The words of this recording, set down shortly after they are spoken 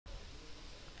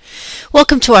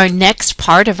Welcome to our next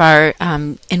part of our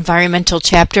environmental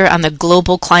chapter on the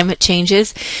global climate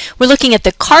changes. We're looking at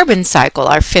the carbon cycle,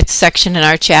 our fifth section in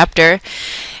our chapter.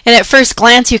 And at first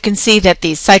glance, you can see that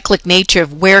the cyclic nature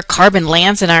of where carbon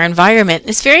lands in our environment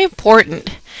is very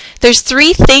important. There's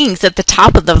three things at the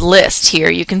top of the list here.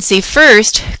 You can see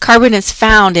first, carbon is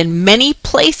found in many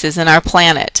places in our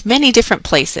planet, many different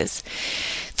places.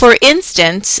 For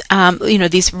instance,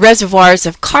 these reservoirs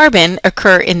of carbon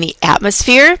occur in the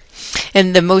atmosphere,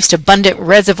 and the most abundant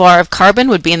reservoir of carbon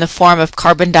would be in the form of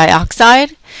carbon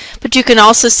dioxide. But you can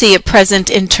also see it present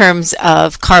in terms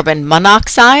of carbon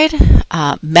monoxide,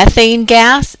 methane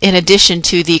gas, in addition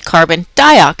to the carbon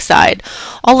dioxide.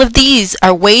 All of these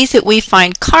are ways that we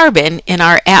find carbon in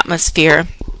our atmosphere.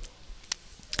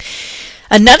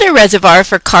 Another reservoir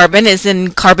for carbon is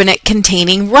in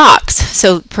carbonate-containing rocks.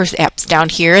 So perhaps down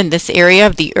here in this area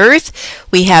of the Earth,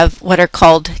 we have what are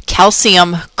called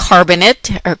calcium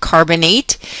carbonate or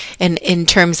carbonate in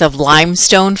terms of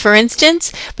limestone, for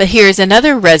instance. But here's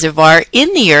another reservoir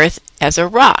in the Earth as a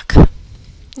rock,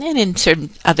 and in certain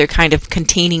other kind of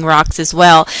containing rocks as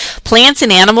well. Plants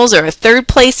and animals are a third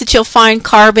place that you'll find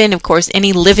carbon. Of course,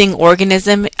 any living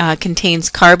organism contains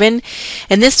carbon.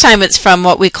 And this time it's from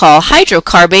what we call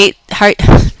hydrocarbons,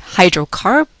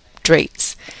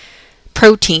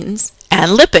 proteins,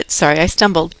 and lipids. Sorry, I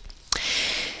stumbled.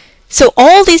 So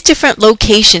all these different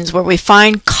locations where we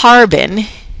find carbon,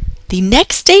 the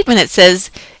next statement it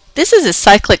says, this is a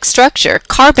cyclic structure.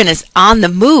 Carbon is on the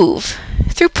move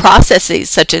through processes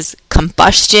such as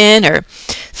combustion or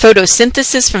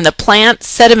photosynthesis from the plant,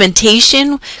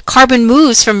 sedimentation. Carbon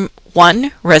moves from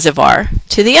one reservoir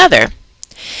to the other.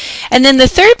 And then the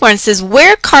third one says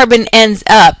where carbon ends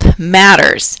up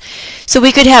matters. So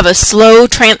we could have a slow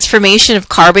transformation of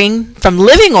carbon from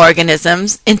living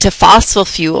organisms into fossil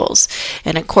fuels.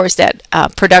 And of course that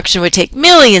production would take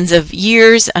millions of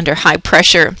years under high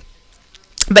pressure.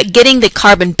 But getting the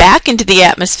carbon back into the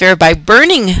atmosphere by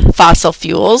burning fossil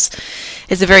fuels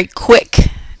is a very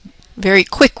quick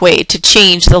way to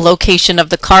change the location of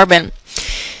the carbon.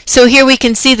 So here we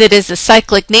can see that as a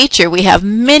cyclic nature, we have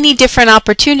many different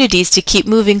opportunities to keep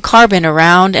moving carbon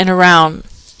around and around.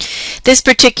 This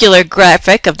particular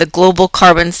graphic of the global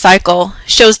carbon cycle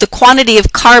shows the quantity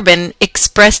of carbon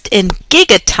expressed in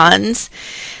gigatons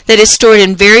that is stored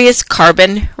in various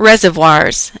carbon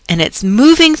reservoirs, and it's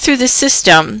moving through the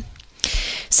system.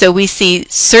 So we see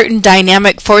certain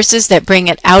dynamic forces that bring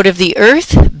it out of the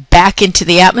earth back into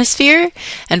the atmosphere,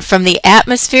 and from the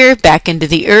atmosphere back into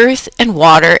the earth and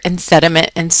water and sediment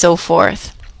and so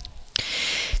forth.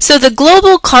 So the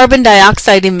global carbon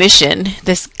dioxide emission,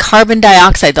 this carbon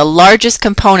dioxide, the largest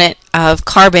component of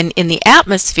carbon in the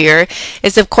atmosphere,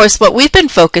 is of course what we've been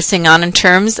focusing on in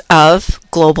terms of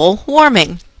global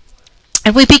warming.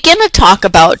 And we begin to talk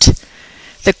about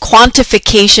the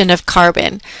quantification of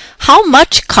carbon. How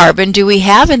much carbon do we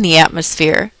have in the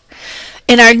atmosphere?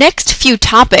 In our next few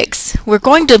topics, we're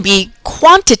going to be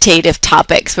quantitative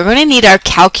topics. We're going to need our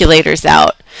calculators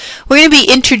out. We're going to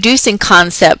be introducing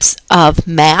concepts of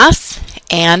mass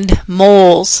and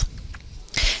moles.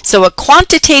 So a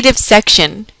quantitative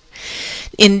section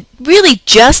in really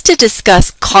just to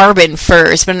discuss carbon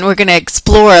first, and we're going to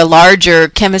explore a larger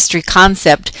chemistry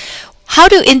concept. How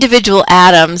do individual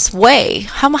atoms weigh?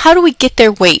 How do we get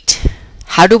their weight?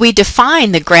 How do we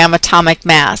define the gram atomic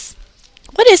mass?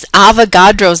 What is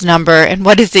Avogadro's number and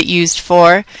what is it used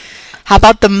for? How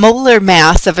about the molar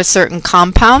mass of a certain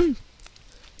compound?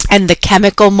 And the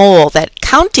chemical mole, that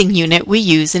counting unit we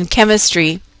use in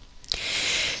chemistry.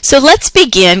 So let's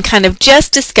begin kind of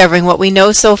just discovering what we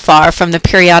know so far from the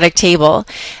periodic table.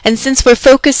 And since we're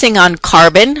focusing on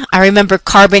carbon, I remember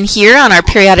carbon here on our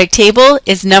periodic table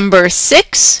is number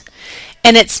 6,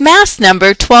 and its mass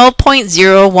number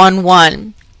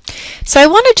 12.011. So I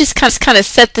want to just kind of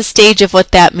set the stage of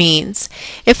what that means.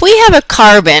 If we have a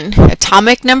carbon,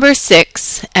 atomic number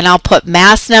 6, and I'll put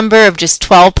mass number of just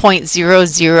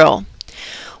 12.00,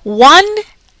 one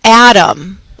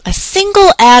atom, a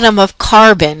single atom of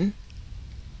carbon,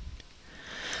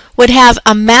 would have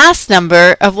a mass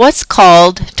number of what's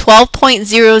called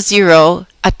 12.00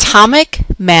 atomic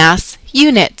mass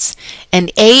units, an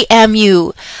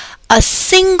AMU. A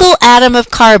single atom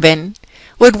of carbon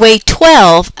would weigh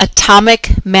 12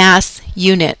 atomic mass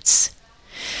units.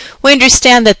 We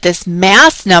understand that this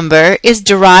mass number is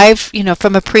derived,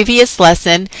 from a previous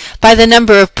lesson by the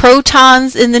number of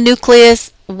protons in the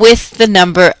nucleus with the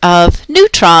number of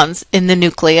neutrons in the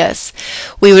nucleus.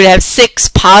 We would have 6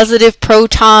 positive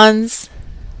protons,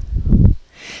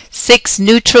 6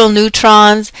 neutral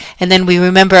neutrons, and then we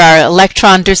remember our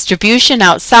electron distribution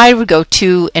outside would go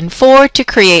 2 and 4 to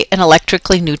create an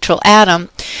electrically neutral atom.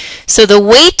 So the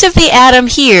weight of the atom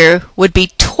here would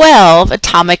be 12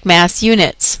 atomic mass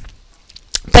units.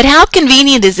 But how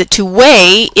convenient is it to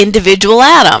weigh individual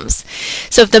atoms?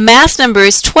 So if the mass number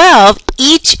is 12,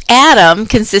 each atom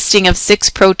consisting of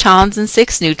 6 protons and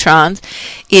 6 neutrons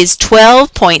is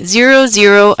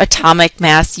 12.00 atomic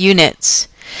mass units.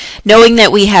 Knowing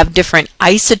that we have different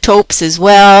isotopes as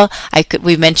well,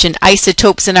 we mentioned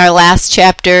isotopes in our last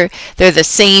chapter. They're the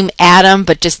same atom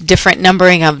but just different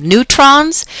numbering of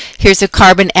neutrons. Here's a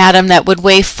carbon atom that would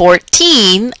weigh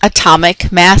 14 atomic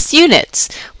mass units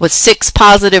with 6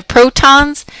 positive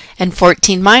protons, and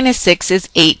 14 minus 6 is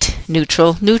 8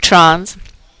 neutral neutrons.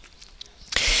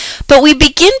 But we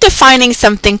begin defining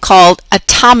something called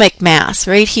atomic mass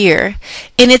right here,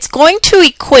 and it's going to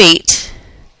equate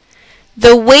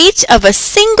the weight of a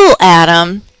single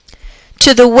atom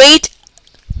to the weight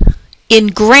in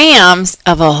grams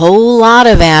of a whole lot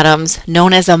of atoms,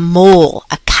 known as a mole,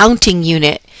 a counting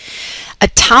unit.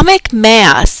 Atomic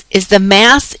mass is the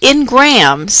mass in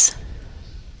grams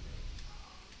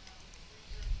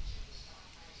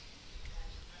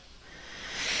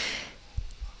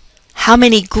how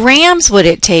many grams would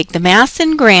it take, the mass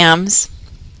in grams,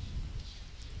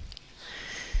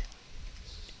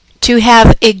 to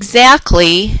have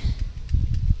exactly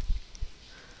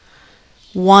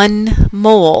 1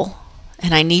 mole.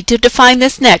 And I need to define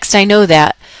this next, I know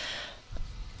that.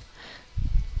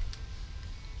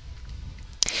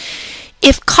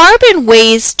 If carbon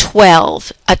weighs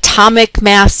 12 atomic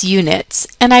mass units,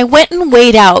 and I went and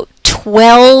weighed out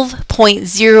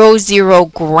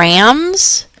 12.00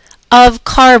 grams of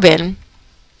carbon,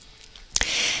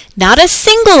 not a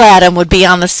single atom would be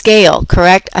on the scale,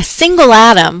 correct? A single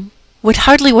atom would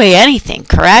hardly weigh anything,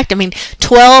 correct? I mean,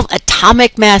 12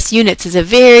 atomic mass units is a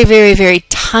very, very, very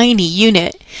tiny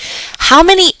unit. How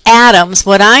many atoms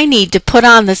would I need to put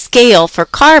on the scale for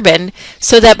carbon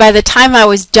so that by the time I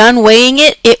was done weighing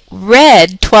it, it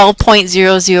read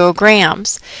 12.00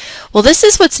 grams? Well, this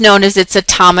is what's known as its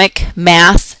atomic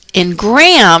mass in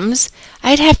grams.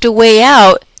 I'd have to weigh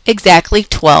out exactly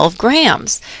 12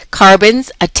 grams.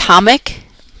 Carbon's atomic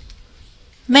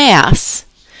mass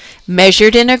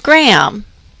measured in a gram.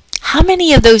 How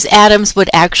many of those atoms would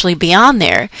actually be on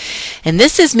there? And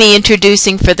this is me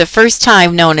introducing for the first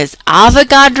time known as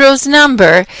Avogadro's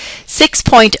number.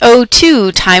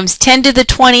 6.02 times 10 to the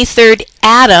 23rd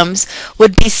atoms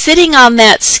would be sitting on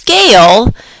that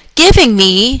scale, giving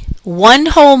me 1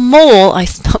 whole mole. I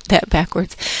spelled that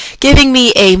backwards. Giving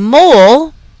me a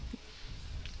mole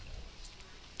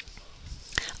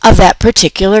of that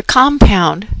particular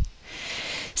compound.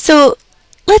 So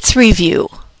let's review.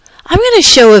 I'm going to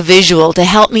show a visual to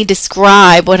help me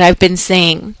describe what I've been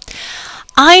saying.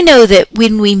 I know that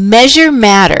when we measure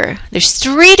matter, there's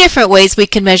 3 different ways we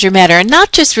can measure matter, and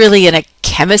not just really in a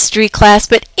chemistry class,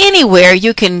 but anywhere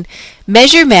you can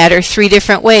measure matter 3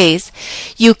 different ways.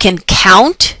 You can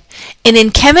count, and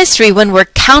in chemistry, when we're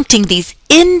counting these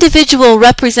individual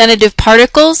representative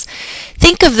particles,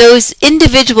 think of those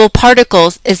individual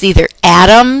particles as either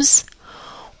atoms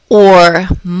or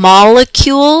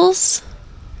molecules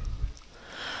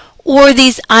or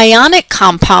these ionic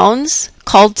compounds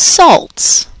called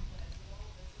salts.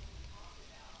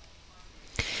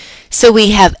 So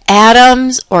we have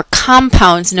atoms or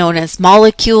compounds known as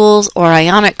molecules or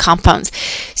ionic compounds.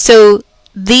 So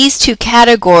these 2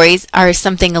 categories are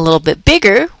something a little bit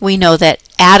bigger. We know that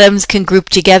atoms can group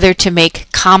together to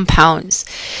make compounds.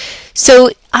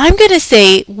 So I'm going to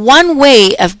say one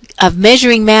way of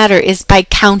measuring matter is by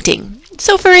counting.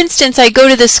 So for instance, I go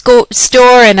to the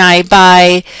store and I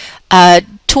buy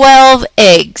 12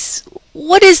 eggs.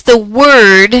 What is the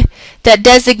word that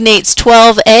designates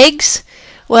 12 eggs?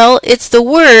 Well, it's the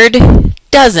word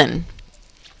dozen.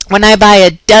 When I buy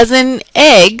a dozen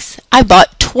eggs, I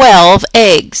bought 12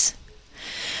 eggs.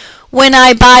 When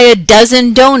I buy a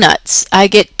dozen donuts, I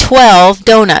get 12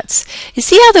 donuts. You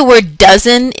see how the word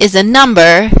dozen is a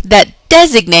number that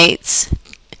designates,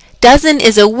 dozen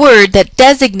is a word that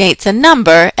designates a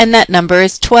number, and that number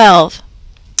is 12.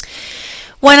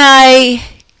 When I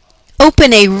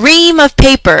open a ream of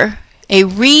paper to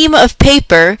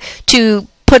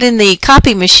put in the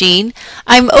copy machine,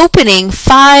 I'm opening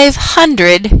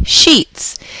 500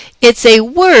 sheets. It's a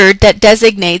word that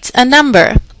designates a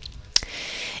number.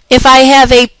 If I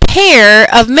have a pair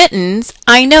of mittens,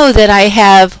 I know that I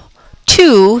have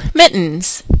 2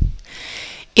 mittens.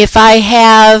 If I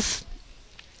have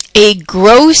a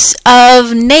gross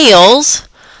of nails,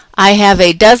 I have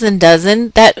a dozen.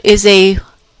 That is a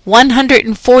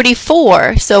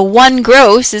 144. So 1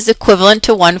 gross is equivalent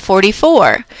to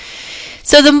 144.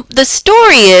 So the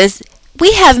story is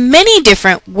we have many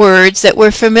different words that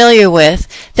we're familiar with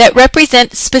that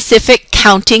represent specific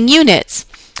counting units.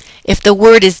 If the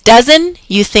word is dozen,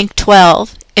 you think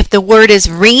 12. If the word is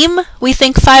ream, we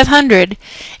think 500.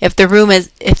 If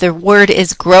the word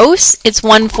is gross, it's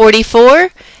 144,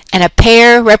 and a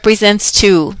pair represents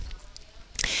 2.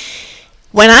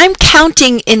 When I'm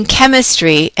counting in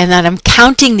chemistry and then I'm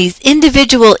counting these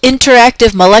individual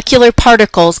interactive molecular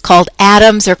particles called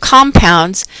atoms or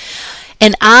compounds,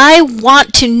 and I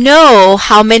want to know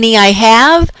how many I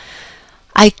have,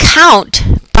 I count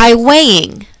by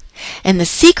weighing. And the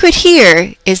secret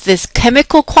here is this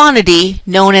chemical quantity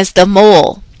known as the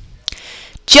mole.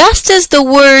 Just as the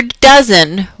word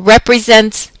dozen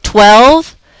represents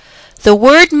 12, the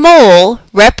word mole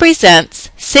represents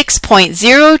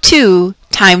 6.02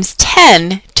 times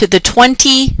 10 to the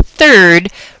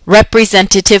 23rd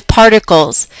representative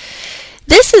particles.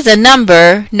 This is a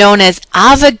number known as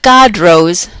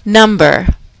Avogadro's number.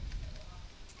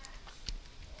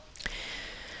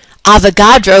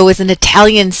 Avogadro is an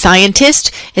Italian scientist,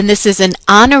 and this is an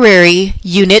honorary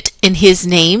unit in his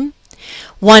name.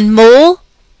 1 mole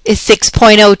is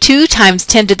 6.02 times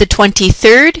 10 to the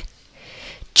 23rd.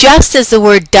 Just as the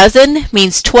word dozen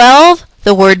means 12,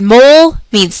 the word mole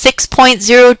means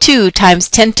 6.02 times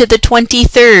 10 to the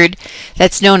 23rd.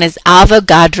 That's known as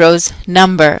Avogadro's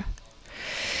number.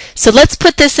 So let's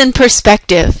put this in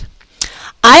perspective.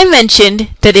 I mentioned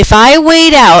that if I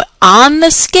weighed out on the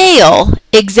scale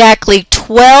exactly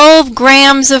 12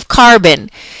 grams of carbon,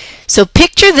 so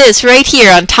picture this right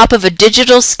here on top of a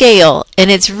digital scale, and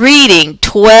it's reading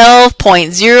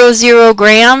 12.00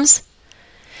 grams.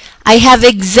 I have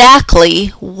exactly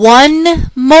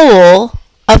 1 mole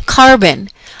of carbon.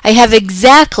 I have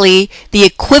exactly the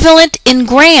equivalent in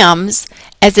grams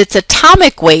as its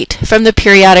atomic weight from the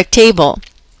periodic table.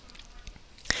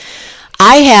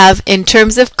 I have, in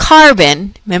terms of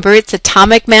carbon, remember its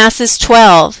atomic mass is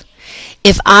 12.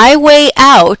 If I weigh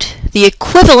out the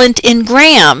equivalent in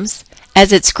grams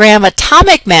as its gram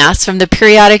atomic mass from the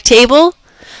periodic table,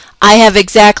 I have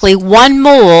exactly 1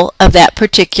 mole of that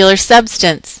particular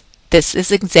substance. This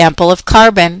is an example of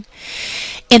carbon.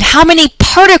 And how many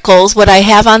particles would I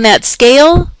have on that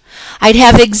scale? I'd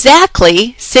have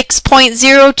exactly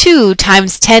 6.02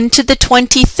 times 10 to the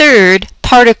 23rd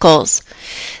particles.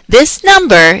 This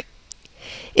number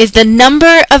is the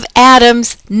number of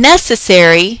atoms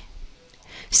necessary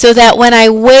so that when I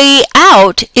weigh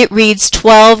out, it reads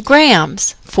 12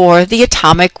 grams for the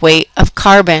atomic weight of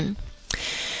carbon.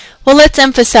 Well, let's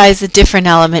emphasize a different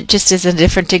element just as a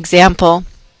different example.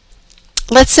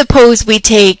 Let's suppose we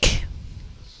take,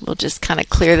 we'll just kind of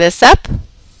clear this up.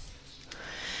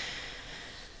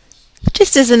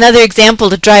 Just as another example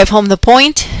to drive home the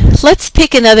point, let's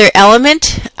pick another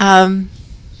element.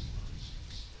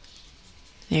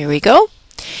 There we go.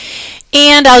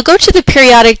 And I'll go to the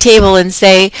periodic table and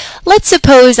say, let's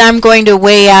suppose I'm going to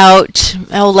weigh out,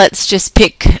 let's just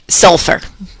pick sulfur,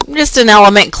 just an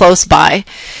element close by.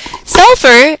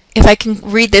 Sulfur, if I can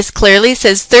read this clearly,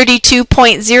 says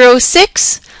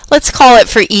 32.06. Let's call it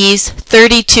for ease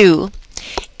 32.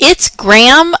 Its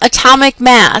gram atomic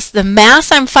mass, the mass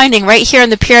I'm finding right here on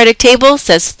the periodic table,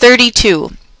 says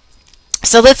 32.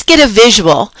 So let's get a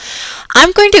visual.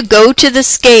 I'm going to go to the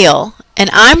scale and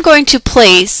I'm going to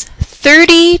place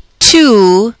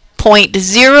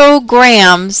 32.0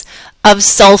 grams of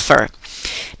sulfur.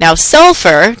 Now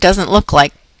sulfur doesn't look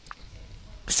like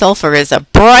sulfur is a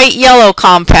bright yellow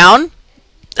compound,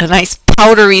 a nice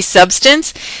powdery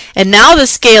substance, and now the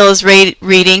scale is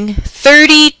reading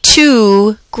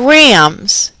 32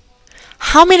 grams.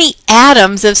 How many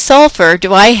atoms of sulfur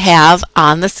do I have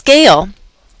on the scale?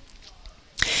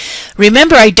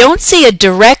 Remember, I don't see a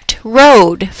direct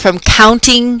road from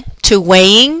counting to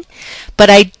weighing, but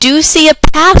I do see a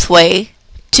pathway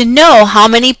to know how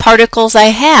many particles I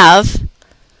have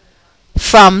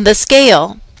from the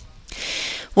scale.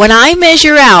 When I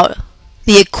measure out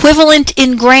the equivalent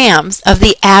in grams of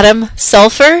the atom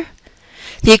sulfur,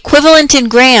 the equivalent in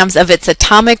grams of its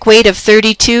atomic weight of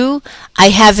 32, I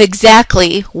have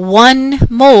exactly 1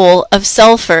 mole of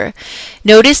sulfur.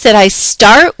 Notice that I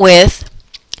start with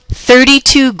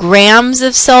 32 grams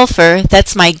of sulfur,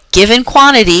 that's my given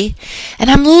quantity, and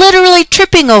I'm literally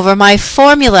tripping over my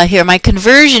formula here, my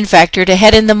conversion factor to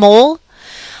head in the mole.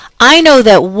 I know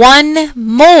that 1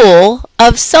 mole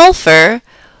of sulfur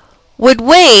would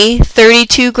weigh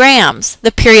 32 grams.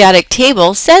 The periodic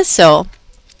table says so.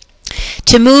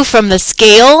 To move from the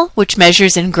scale, which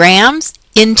measures in grams,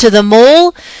 into the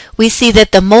mole, we see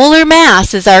that the molar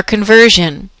mass is our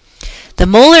conversion. The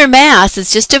molar mass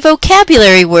is just a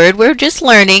vocabulary word we're just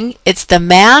learning. It's the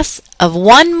mass of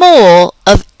 1 mole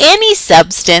of any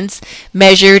substance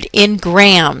measured in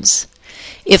grams.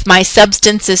 If my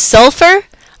substance is sulfur,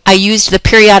 I used the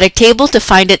periodic table to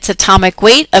find its atomic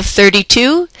weight of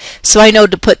 32, so I know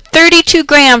to put 32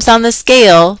 grams on the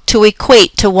scale to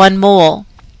equate to 1 mole.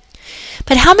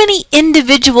 But how many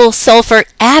individual sulfur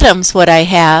atoms would I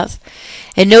have?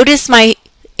 And notice my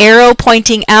arrow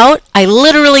pointing out, I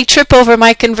literally trip over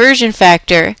my conversion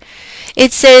factor.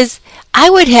 It says I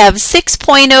would have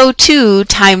 6.02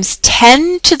 times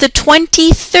 10 to the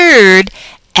 23rd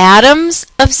atoms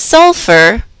of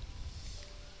sulfur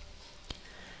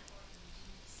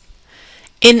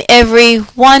in every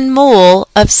 1 mole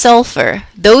of sulfur.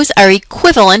 Those are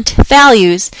equivalent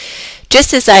values.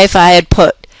 Just as if I had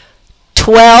put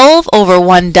 12 over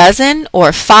 1 dozen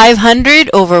or 500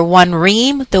 over 1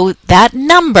 ream, though that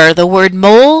number, the word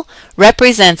mole,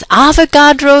 represents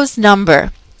Avogadro's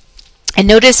number. And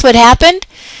notice what happened?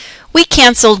 We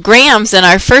canceled grams in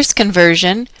our first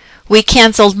conversion. We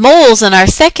canceled moles in our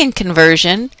second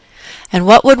conversion. And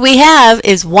what would we have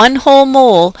is 1 whole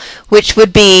mole, which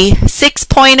would be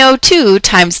 6.02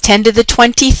 times 10 to the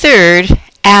 23rd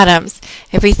atoms.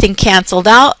 Everything canceled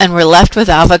out and we're left with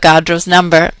Avogadro's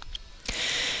number.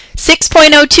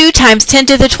 6.02 times 10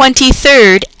 to the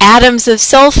 23rd atoms of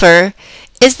sulfur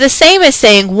is the same as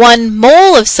saying 1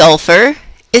 mole of sulfur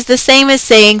is the same as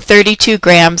saying 32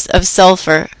 grams of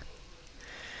sulfur.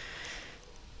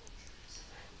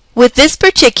 With this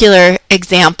particular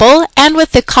example and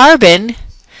with the carbon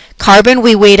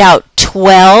we weighed out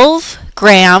 12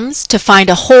 grams to find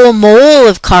a whole mole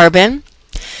of carbon.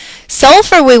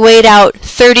 Sulfur, we weighed out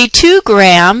 32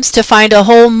 grams to find a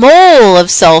whole mole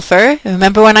of sulfur.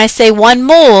 Remember when I say 1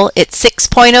 mole, it's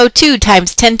 6.02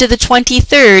 times 10 to the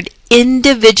 23rd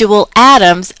individual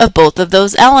atoms of both of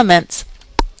those elements.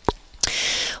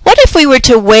 What if we were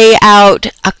to weigh out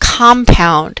a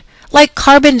compound like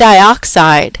carbon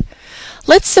dioxide?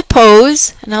 Let's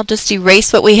suppose, and I'll just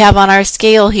erase what we have on our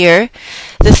scale here,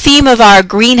 the theme of our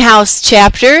greenhouse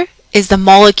chapter is the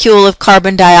molecule of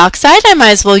carbon dioxide. I might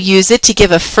as well use it to give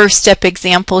a first step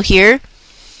example here.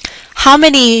 How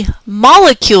many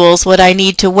molecules would I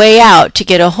need to weigh out to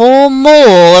get a whole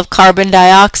mole of carbon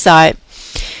dioxide?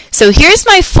 So here's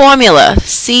my formula,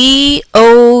 CO2.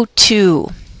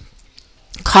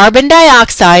 Carbon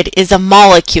dioxide is a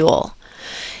molecule.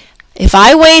 If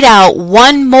I weighed out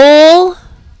 1 mole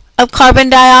of carbon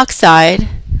dioxide,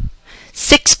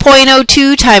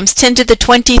 6.02 times 10 to the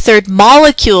 23rd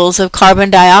molecules of carbon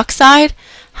dioxide,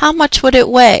 how much would it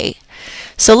weigh?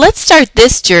 So let's start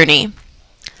this journey.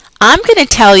 I'm going to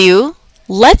tell you,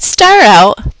 let's start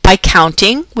out by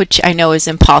counting, which I know is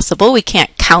impossible. We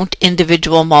can't count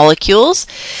individual molecules.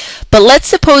 But let's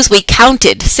suppose we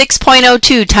counted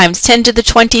 6.02 times 10 to the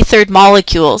 23rd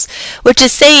molecules, which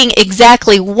is saying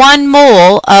exactly 1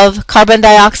 mole of carbon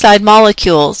dioxide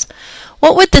molecules.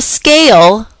 What would the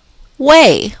scale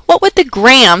weigh? What would the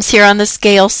grams here on the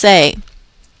scale say?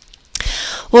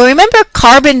 Well, remember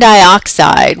carbon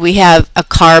dioxide. We have a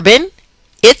carbon.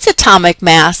 Its atomic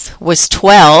mass was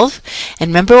 12. And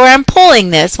remember where I'm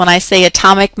pulling this when I say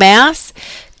atomic mass?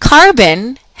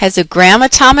 Carbon has a gram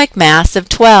atomic mass of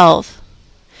 12.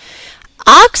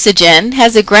 Oxygen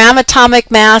has a gram atomic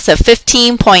mass of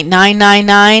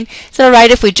 15.999. Is it all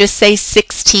right if we just say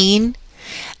 16?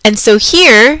 And so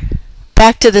here,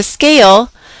 back to the scale,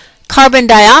 carbon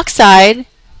dioxide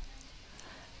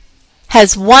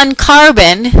has 1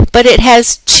 carbon, but it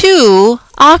has 2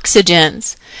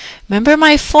 oxygens. Remember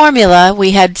my formula,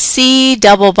 we had C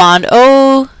double bond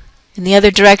O, and the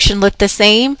other direction looked the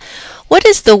same. What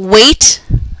is the weight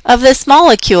of this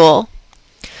molecule?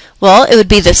 Well, it would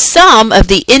be the sum of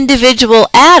the individual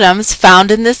atoms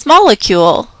found in this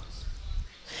molecule.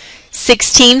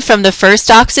 16 from the first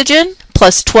oxygen,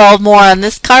 plus 12 more on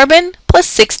this carbon, plus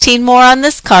 16 more on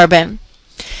this carbon.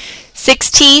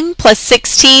 16 plus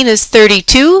 16 is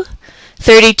 32.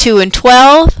 32 and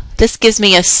 12, this gives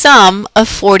me a sum of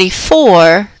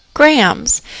 44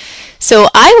 grams. So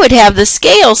I would have the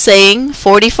scale saying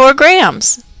 44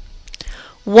 grams.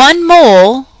 1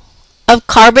 mole of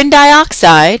carbon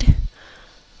dioxide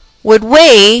would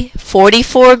weigh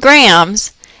 44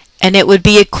 grams, and it would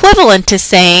be equivalent to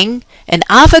saying an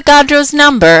Avogadro's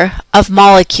number of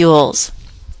molecules.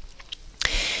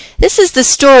 This is the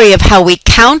story of how we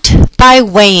count by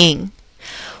weighing.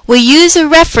 We use a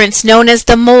reference known as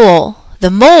the mole. The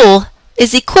mole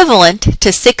is equivalent to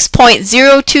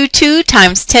 6.022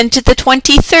 times 10 to the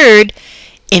 23rd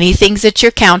anything that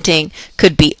you're counting.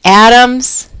 Could be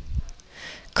atoms,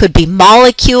 could be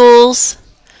molecules,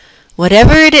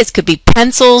 Whatever it is, could be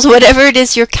pencils, whatever it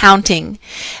is you're counting.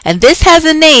 And this has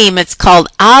a name. It's called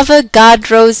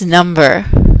Avogadro's number.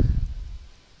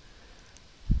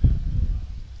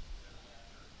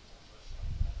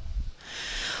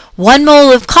 One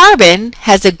mole of carbon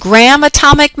has a gram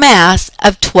atomic mass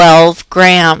of 12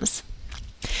 grams.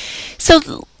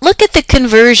 So look at the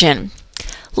conversion.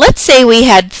 Let's say we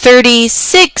had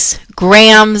 36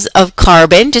 grams of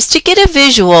carbon, just to get a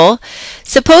visual.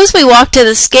 Suppose we walk to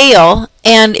the scale,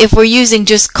 and if we're using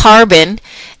just carbon,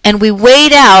 and we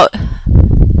weighed out,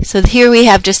 so here we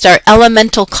have just our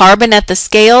elemental carbon at the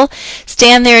scale,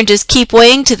 stand there and just keep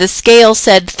weighing till the scale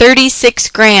said 36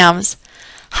 grams.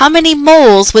 How many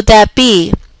moles would that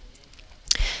be?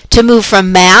 To move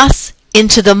from mass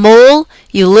into the mole,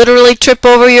 you literally trip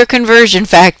over your conversion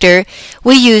factor.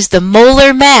 We use the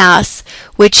molar mass,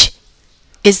 which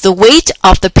is the weight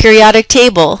off the periodic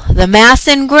table, the mass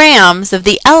in grams of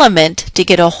the element. To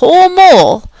get a whole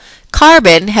mole,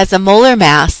 carbon has a molar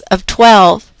mass of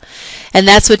 12. And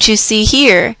that's what you see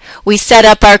here. We set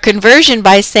up our conversion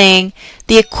by saying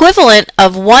the equivalent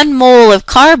of 1 mole of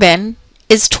carbon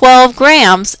is 12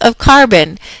 grams of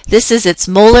carbon. This is its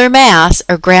molar mass,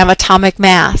 or gram atomic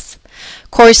mass.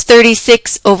 Of course,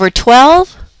 36 over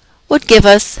 12 would give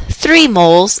us 3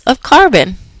 moles of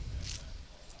carbon.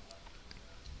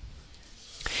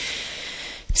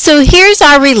 So here's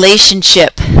our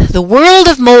relationship. The world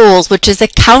of moles, which is a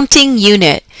counting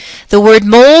unit. The word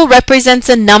mole represents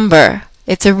a number.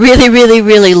 It's a really, really,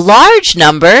 really large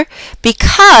number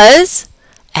because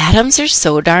atoms are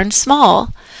so darn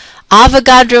small.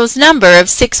 Avogadro's number of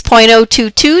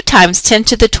 6.022 times 10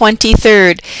 to the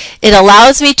 23rd. It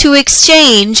allows me to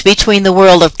exchange between the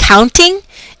world of counting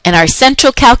and our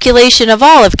central calculation of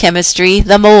all of chemistry,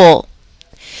 the mole.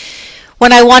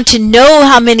 When I want to know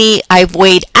how many I've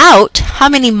weighed out, how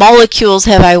many molecules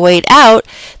have I weighed out,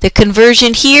 the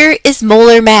conversion here is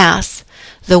molar mass,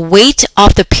 the weight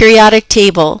off the periodic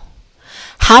table.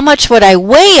 How much would I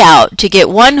weigh out to get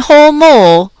 1 whole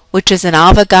mole, which is an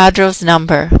Avogadro's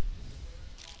number?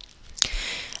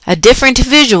 A different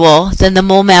visual than the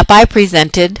mole map I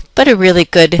presented, but a really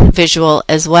good visual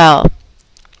as well.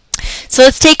 So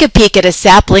let's take a peek at a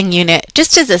sapling unit,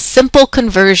 just as a simple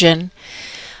conversion.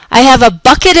 I have a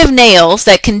bucket of nails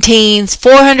that contains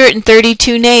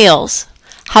 432 nails.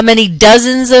 How many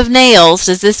dozens of nails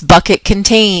does this bucket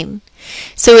contain?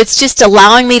 So it's just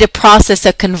allowing me to process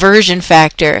a conversion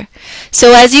factor.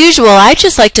 So as usual, I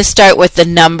just like to start with the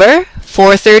number,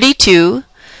 432,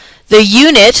 the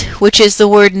unit, which is the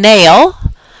word nail,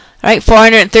 right?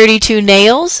 432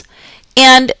 nails.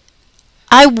 And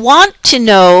I want to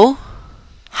know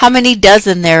how many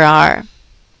dozen there are.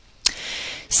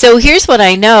 So here's what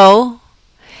I know,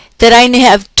 that I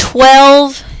have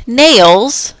 12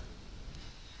 nails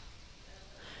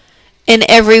in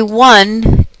every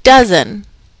 1 dozen.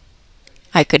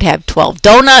 I could have 12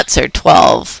 donuts or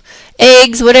 12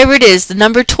 eggs, whatever it is. The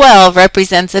number 12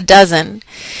 represents a dozen.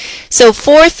 So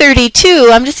 432,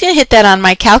 I'm just going to hit that on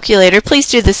my calculator. Please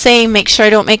do the same. Make sure I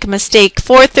don't make a mistake.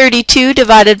 432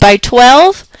 divided by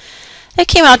 12, that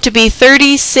came out to be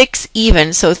 36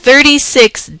 even. So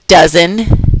 36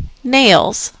 dozen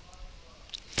nails.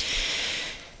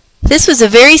 This was a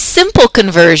very simple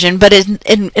conversion, but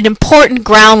an important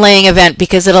ground laying event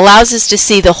because it allows us to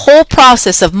see the whole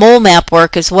process of mole map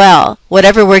work as well.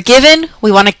 Whatever we're given,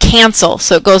 we want to cancel,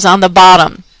 so it goes on the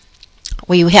bottom.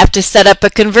 We have to set up a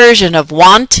conversion of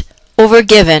want over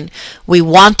given. We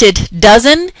wanted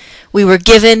dozen, we were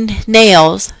given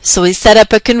nails, so we set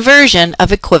up a conversion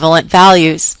of equivalent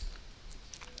values.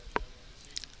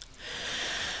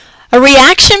 A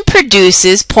reaction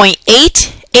produces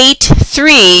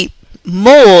 0.883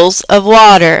 moles of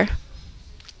water.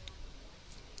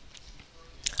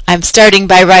 I'm starting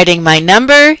by writing my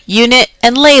number, unit,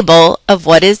 and label of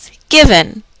what is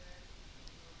given.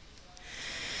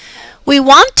 We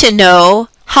want to know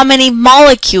how many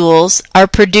molecules are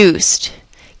produced.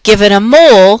 Given a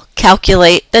mole,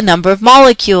 calculate the number of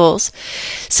molecules.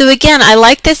 So again, I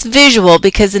like this visual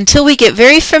because until we get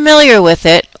very familiar with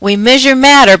it, we measure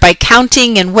matter by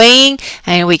counting and weighing,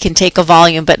 and we can take a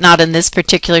volume, but not in this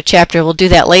particular chapter. We'll do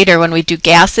that later when we do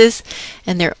gases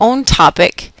and their own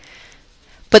topic.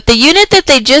 But the unit that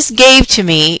they just gave to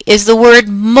me is the word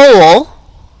mole,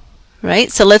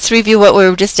 right? So let's review what we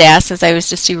were just asked as I was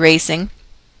just erasing.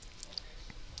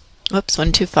 Whoops,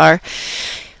 went too far.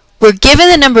 We're given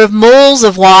the number of moles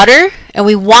of water, and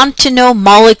we want to know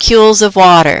molecules of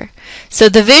water. So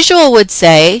the visual would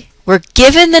say, we're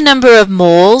given the number of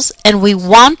moles, and we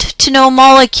want to know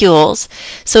molecules.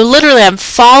 So literally, I'm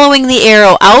following the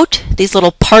arrow out these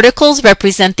little particles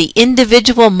represent the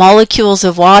individual molecules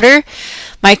of water.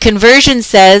 My conversion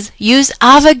says use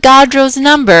Avogadro's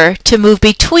number to move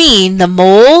between the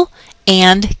mole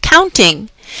and counting.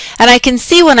 And I can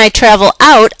see when I travel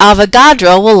out,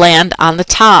 Avogadro will land on the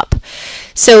top.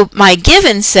 So my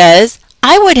given says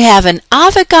I would have an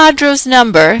Avogadro's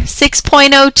number,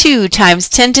 6.02 times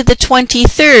 10 to the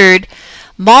 23rd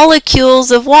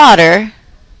molecules of water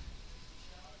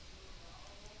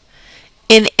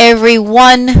in every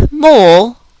 1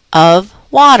 mole of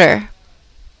water.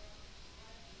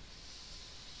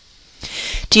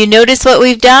 Do you notice what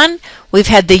we've done? We've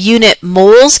had the unit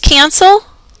moles cancel,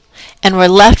 and we're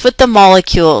left with the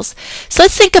molecules. So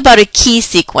let's think about a key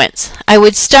sequence. I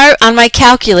would start on my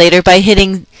calculator by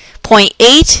hitting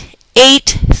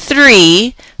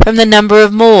 0.883 from the number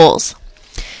of moles.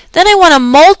 Then I want to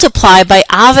multiply by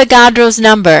Avogadro's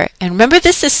number. And remember,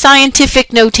 this is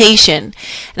scientific notation.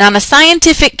 And on a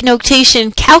scientific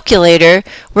notation calculator,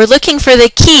 we're looking for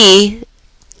the key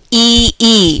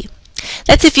EE.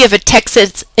 That's if you have a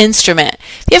Texas Instrument.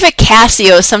 If you have a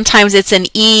Casio, sometimes it's an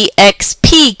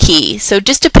EXP key. So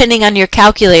just depending on your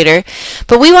calculator.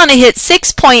 But we want to hit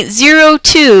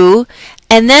 6.02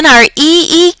 and then our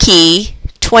EE key,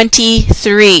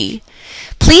 23.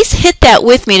 Please hit that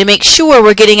with me to make sure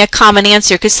we're getting a common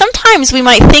answer, because sometimes we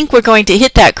might think we're going to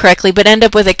hit that correctly but end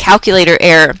up with a calculator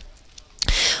error.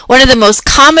 One of the most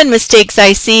common mistakes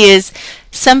I see is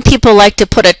some people like to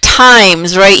put a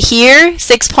times right here,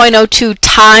 6.02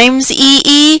 times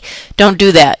EE. Don't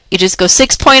do that. You just go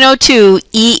 6.02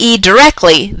 EE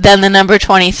directly, then the number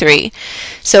 23.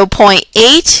 So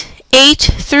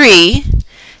 0.883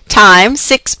 times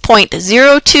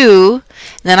 6.02,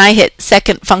 then I hit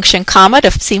second function comma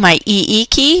to see my EE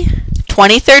key,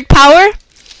 23rd power,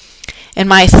 and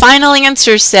my final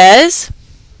answer says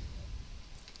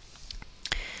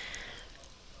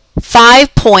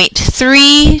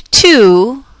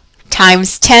 5.32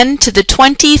 times 10 to the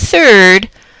 23rd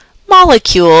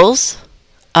molecules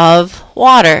of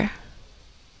water.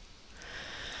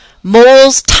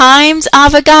 Moles times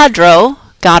Avogadro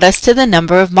got us to the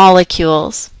number of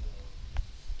molecules.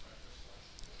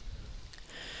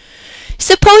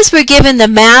 Suppose we're given the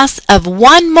mass of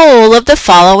 1 mole of the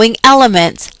following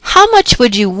elements. How much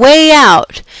would you weigh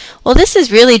out? Well, this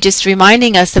is really just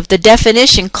reminding us of the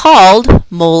definition called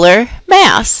molar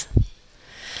mass.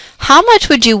 How much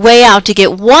would you weigh out to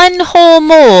get 1 whole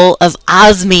mole of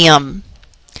osmium?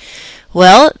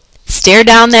 Well, stare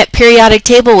down that periodic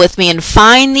table with me and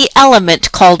find the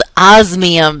element called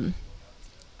osmium.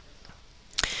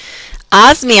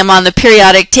 Osmium on the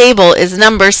periodic table is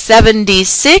number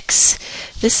 76.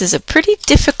 This is a pretty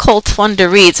difficult one to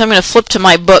read, so I'm going to flip to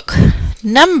my book.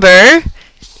 Number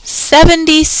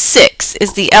 76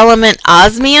 is the element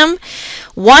osmium.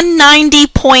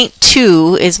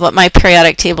 190.2 is what my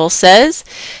periodic table says.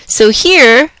 So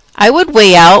here I would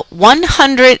weigh out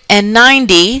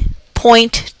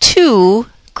 190.2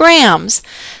 grams,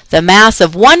 the mass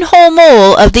of 1 whole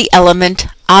mole of the element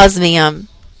osmium.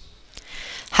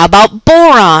 How about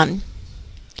boron?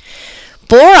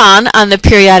 Boron on the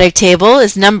periodic table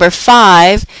is number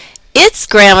 5. Its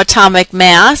gram atomic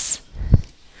mass,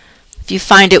 if you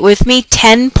find it with me,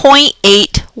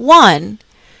 10.81.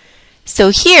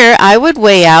 So here I would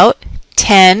weigh out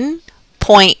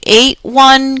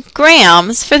 10.81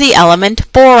 grams for the element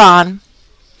boron.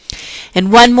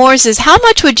 And one more says, how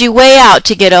much would you weigh out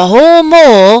to get a whole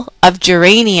mole of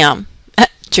germanium?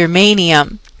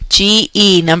 Germanium.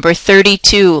 GE, number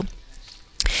 32.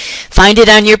 Find it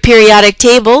on your periodic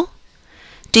table.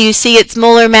 Do you see its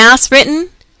molar mass written?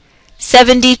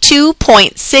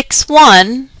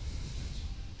 72.61.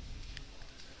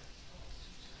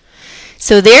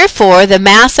 So therefore, the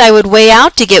mass I would weigh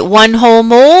out to get 1 whole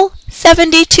mole,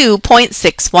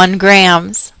 72.61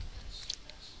 grams.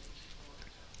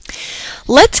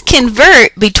 Let's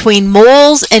convert between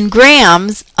moles and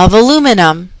grams of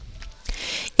aluminum.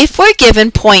 If we're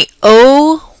given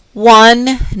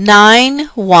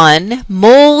 0.0191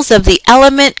 moles of the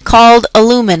element called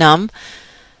aluminum,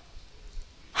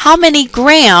 how many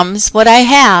grams would I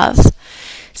have?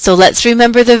 So let's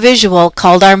remember the visual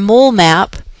called our mole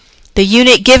map. The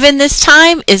unit given this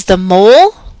time is the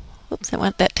mole. Oops, I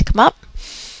want that to come up.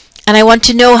 And I want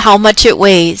to know how much it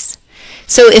weighs.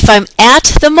 So if I'm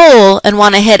at the mole and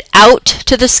want to head out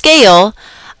to the scale,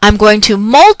 I'm going to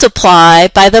multiply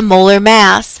by the molar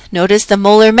mass. Notice the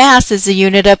molar mass is the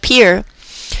unit up here.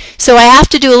 So I have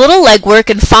to do a little legwork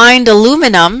and find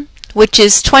aluminum, which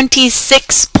is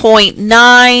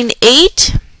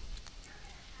 26.98.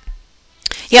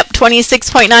 Yep,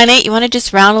 26.98. You want to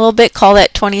just round a little bit, call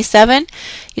that 27.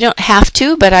 You don't have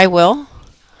to, but I will.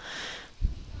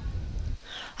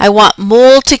 I want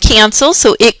mole to cancel,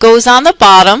 so it goes on the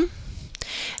bottom.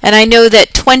 And I know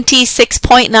that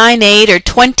 26.98 or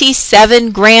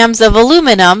 27 grams of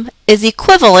aluminum is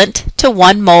equivalent to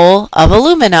 1 mole of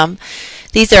aluminum.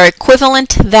 These are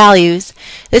equivalent values.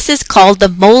 This is called the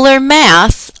molar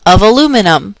mass of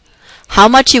aluminum. How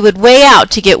much you would weigh out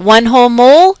to get 1 whole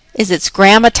mole is its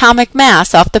gram atomic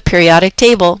mass off the periodic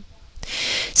table.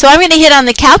 So I'm going to hit on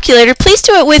the calculator. Please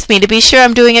do it with me to be sure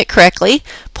I'm doing it correctly.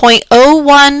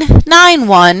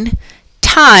 0.0191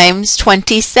 times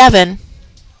 27.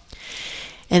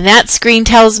 And that screen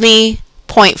tells me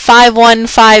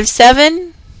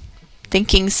 0.5157,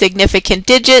 thinking significant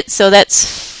digits, so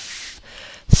that's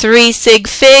 3 sig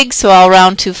fig, so I'll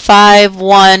round to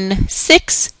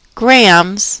 516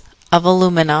 grams of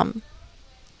aluminum.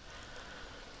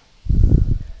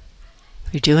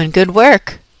 You're doing good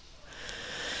work.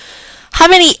 How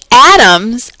many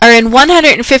atoms are in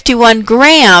 151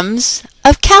 grams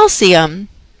of calcium?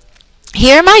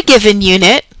 Here my given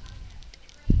unit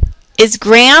is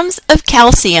grams of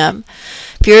calcium.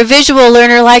 If you're a visual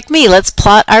learner like me, let's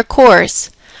plot our course.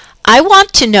 I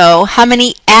want to know how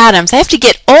many atoms. I have to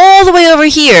get all the way over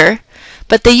here,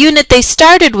 but the unit they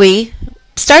started me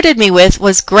with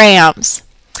was grams.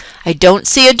 I don't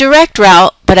see a direct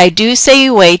route, but I do see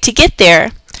a way to get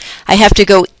there. I have to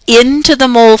go into the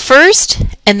mole first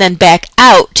and then back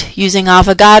out using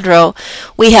Avogadro.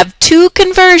 We have 2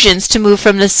 conversions to move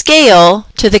from the scale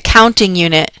to the counting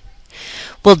unit.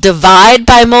 We'll divide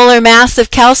by molar mass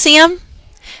of calcium,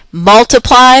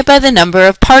 multiply by the number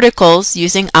of particles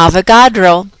using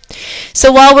Avogadro.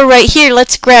 So while we're right here,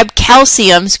 let's grab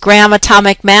calcium's gram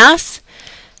atomic mass.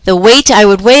 The weight I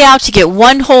would weigh out to get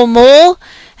 1 whole mole,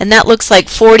 and that looks like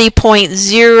 40.0,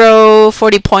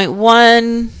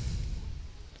 40.1.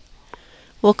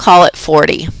 We'll call it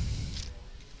 40.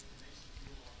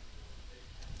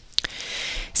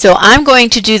 So I'm going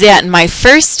to do that in my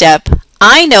first step.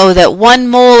 I know that 1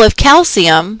 mole of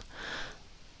calcium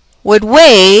would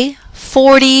weigh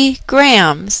 40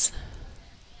 grams.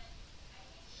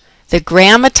 The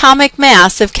gram atomic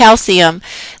mass of calcium,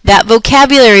 that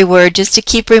vocabulary word, just to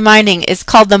keep reminding, is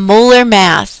called the molar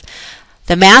mass.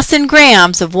 The mass in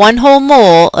grams of 1 whole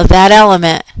mole of that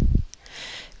element.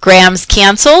 Grams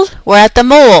canceled, we're at the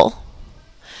mole.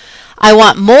 I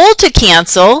want mole to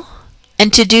cancel,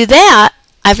 and to do that,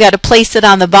 I've got to place it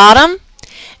on the bottom.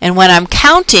 And when I'm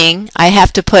counting, I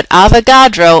have to put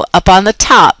Avogadro up on the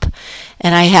top.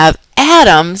 And I have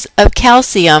atoms of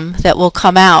calcium that will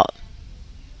come out.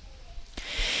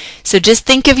 So just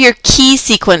think of your key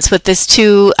sequence with this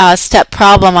 2-step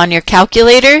problem on your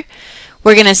calculator.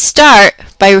 We're going to start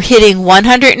by hitting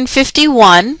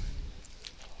 151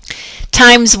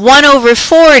 times 1 over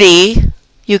 40.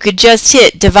 You could just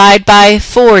hit divide by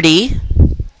 40.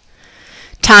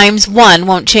 Times 1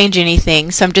 won't change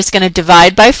anything, so I'm just going to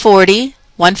divide by 40,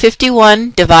 151,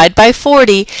 divide by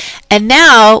 40, and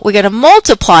now we're going to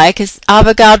multiply, because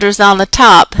Avogadro's on the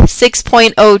top,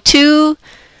 6.02,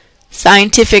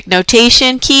 scientific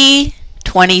notation key,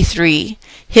 23.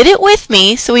 Hit it with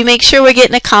me so we make sure we're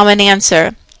getting a common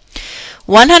answer.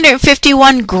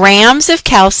 151 grams of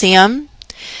calcium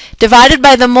divided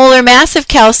by the molar mass of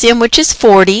calcium, which is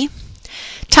 40,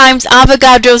 times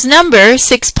Avogadro's number,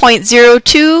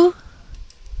 6.02,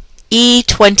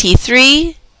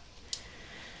 E23,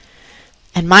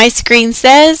 and my screen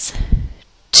says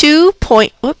 2.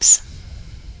 Whoops.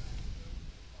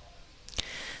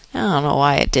 I don't know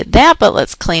why it did that, but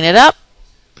let's clean it up.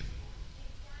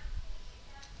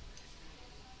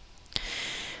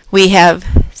 We have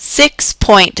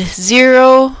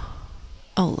 6.0.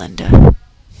 Oh, Linda.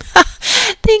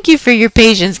 Thank you for your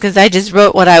patience, because I just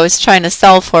wrote what I was trying to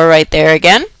solve for right there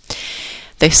again.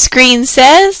 The screen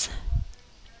says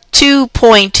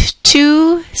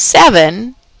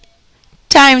 2.27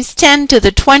 times 10 to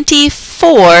the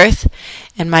 24th,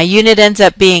 and my unit ends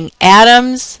up being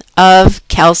atoms of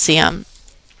calcium.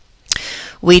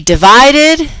 We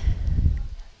divided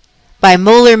by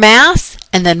molar mass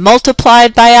and then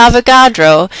multiplied by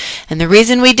Avogadro, and the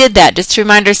reason we did that, just to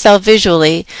remind ourselves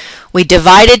visually, we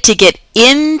divided to get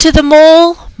into the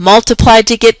mole, multiplied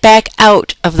to get back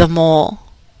out of the mole.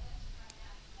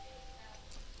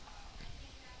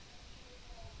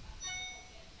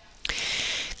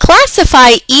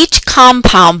 Classify each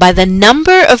compound by the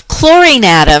number of chlorine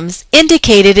atoms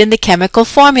indicated in the chemical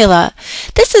formula.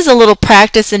 This is a little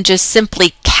practice in just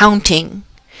simply counting.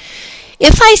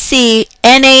 If I see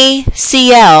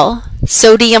NaCl,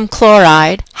 sodium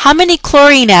chloride, how many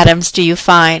chlorine atoms do you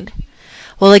find?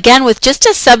 Well, again, with just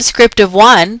a subscript of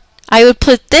 1, I would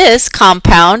put this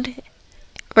compound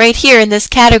right here in this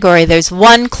category. There's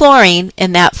 1 chlorine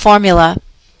in that formula.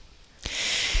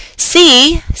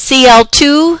 C,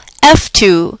 Cl2,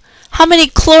 F2. How many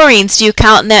chlorines do you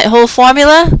count in that whole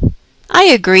formula? I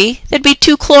agree. There'd be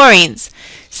 2 chlorines.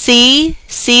 C,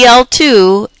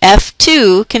 Cl2,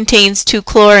 F2 contains 2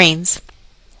 chlorines.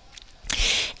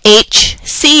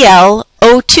 HCl,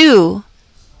 O2.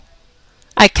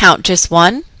 I count just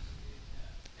 1.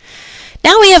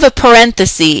 Now we have a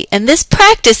parenthesis, and this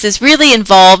practice is really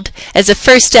involved as a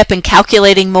first step in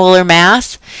calculating molar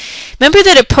mass. Remember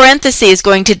that a parenthesis is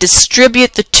going to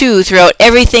distribute the 2 throughout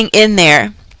everything in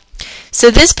there. So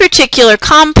this particular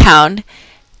compound,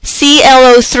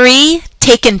 ClO3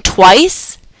 taken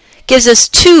twice, gives us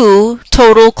 2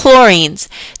 total chlorines.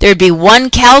 There would be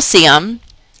 1 calcium,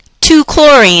 2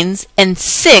 chlorines, and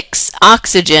 6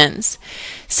 oxygens.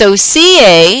 So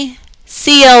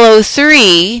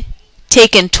CaClO3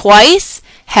 taken twice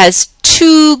has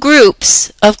 2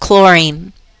 groups of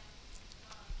chlorine.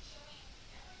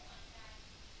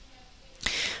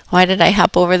 Why did I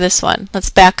hop over this one? Let's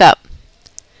back up.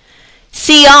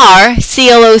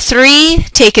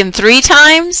 ClO3 taken 3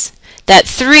 times. That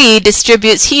 3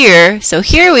 distributes here. So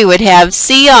here we would have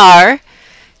ClO3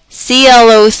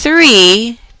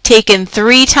 taken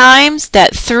 3 times.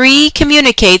 That 3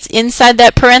 communicates inside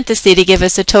that parenthesis to give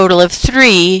us a total of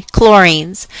 3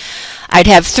 chlorines. I'd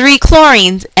have 3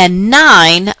 chlorines and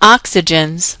 9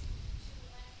 oxygens.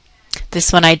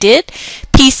 This one I did.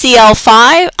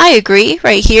 PCl5, I agree,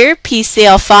 right here.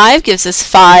 PCl5 gives us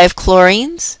 5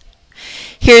 chlorines.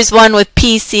 Here's one with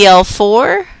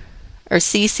PCl4, or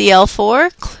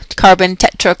CCl4, carbon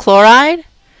tetrachloride.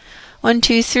 1,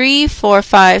 2, 3, 4,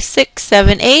 5, 6,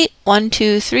 7, 8. 1,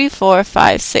 2, 3, 4,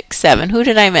 5, 6, 7. Who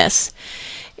did I miss?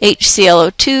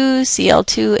 HClO2,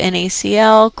 Cl2,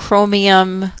 NaCl,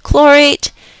 chromium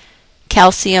chlorate,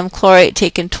 calcium chlorate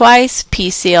taken twice,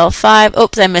 PCl5.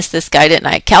 Oops, I missed this guy, didn't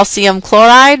I? Calcium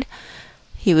chloride.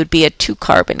 He would be a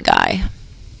 2-carbon guy.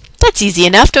 That's easy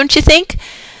enough, don't you think?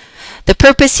 The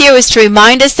purpose here was to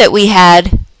remind us that we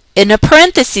had, in a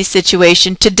parenthesis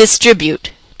situation, to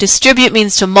distribute. Distribute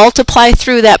means to multiply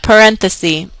through that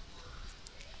parenthesis.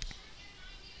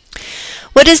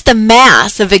 What is the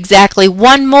mass of exactly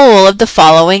 1 mole of the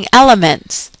following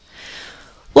elements?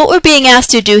 What we're being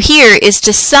asked to do here is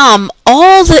to sum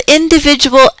all the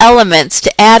individual elements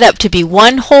to add up to be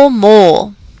 1 whole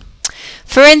mole.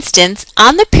 For instance,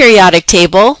 on the periodic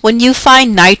table, when you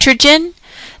find nitrogen,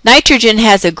 nitrogen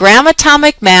has a gram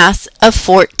atomic mass of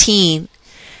 14.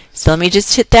 So let me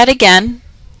just hit that again.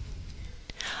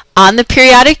 On the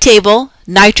periodic table,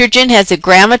 nitrogen has a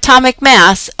gram atomic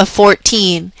mass of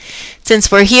 14.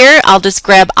 Since we're here, I'll just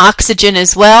grab oxygen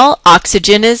as well.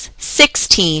 Oxygen is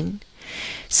 16.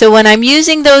 So when I'm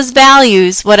using those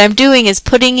values, what I'm doing is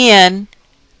putting in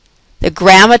the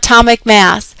gram atomic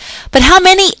mass. But how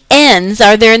many N's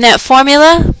are there in that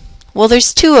formula? Well,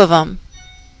 there's 2 of them.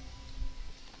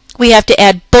 We have to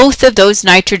add both of those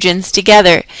nitrogens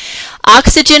together.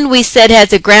 Oxygen, we said,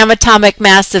 has a gram atomic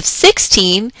mass of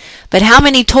 16, but how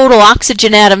many total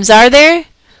oxygen atoms are there?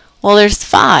 Well, there's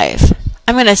 5.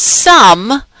 I'm going to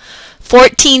sum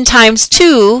 14 times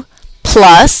 2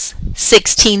 plus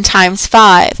 16 times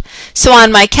 5. So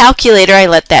on my calculator, I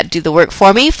let that do the work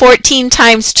for me. 14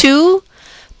 times 2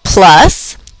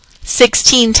 plus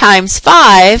 16 times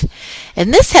 5,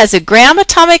 and this has a gram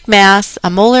atomic mass, a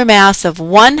molar mass of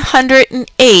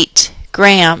 108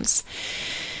 grams.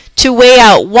 To weigh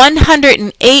out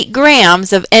 108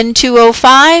 grams of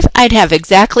N2O5, I'd have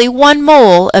exactly 1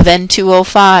 mole of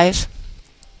N2O5.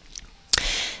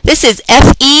 This is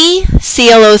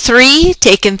FeClO3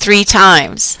 taken 3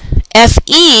 times.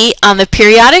 Fe on the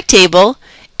periodic table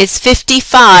is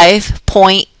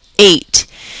 55.8.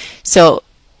 So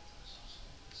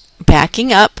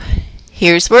backing up,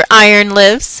 here's where iron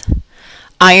lives.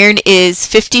 Iron is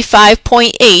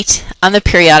 55.8 on the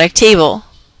periodic table.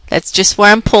 That's just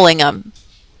where I'm pulling them.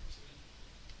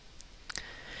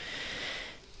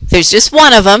 There's just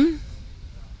one of them.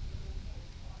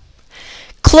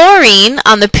 Chlorine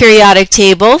on the periodic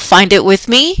table, find it with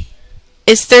me,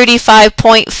 is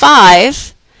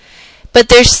 35.5. But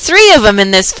there's 3 of them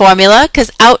in this formula because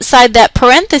outside that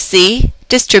parenthesis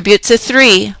distributes a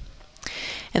 3.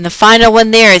 And the final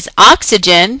one there is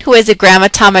oxygen, who has a gram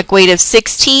atomic weight of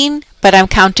 16, but I'm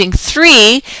counting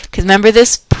 3 because remember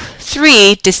this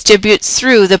 3 distributes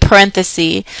through the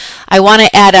parenthesis. I want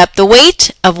to add up the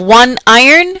weight of 1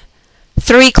 iron,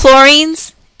 3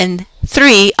 chlorines, and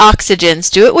 3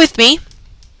 oxygens. Do it with me.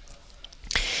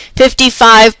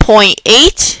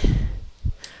 55.8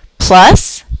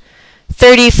 plus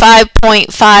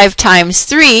 35.5 times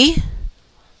 3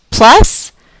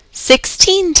 plus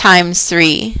 16 times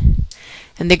 3.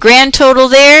 And the grand total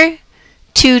there,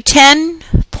 210.8.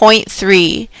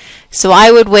 0.3. So I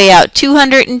would weigh out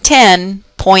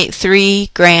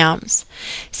 210.3 grams.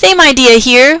 Same idea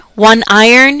here, 1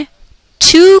 iron,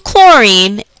 2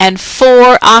 chlorine, and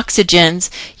 4 oxygens.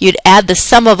 You'd add the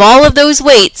sum of all of those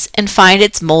weights and find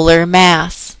its molar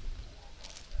mass.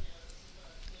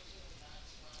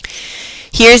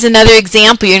 Here's another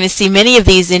example. You're going to see many of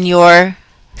these in your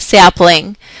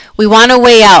sapling. We want to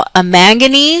weigh out a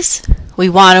manganese, we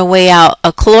want to weigh out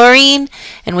a chlorine,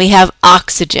 and we have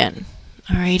oxygen.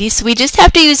 Alrighty, so we just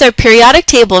have to use our periodic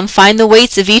table and find the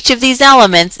weights of each of these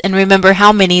elements and remember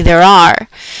how many there are.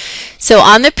 So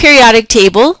on the periodic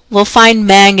table, we'll find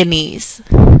manganese.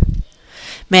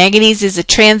 Manganese is a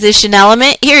transition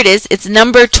element. Here it is. It's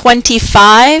number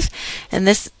 25, and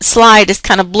this slide is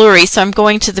kind of blurry, so I'm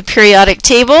going to the periodic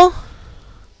table.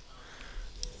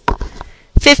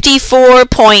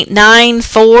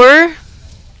 54.94.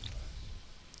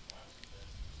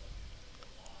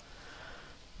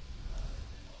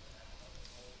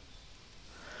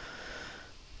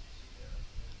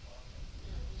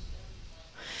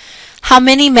 How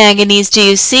many manganese do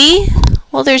you see?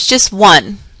 Well, there's just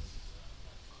one.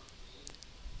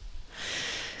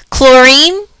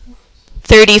 Chlorine,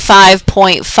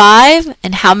 35.5.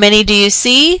 And how many do you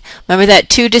see? Remember that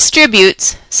 2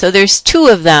 distributes, so there's 2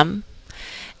 of them.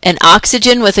 And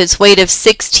oxygen with its weight of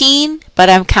 16, but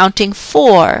I'm counting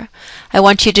 4. I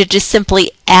want you to just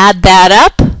simply add that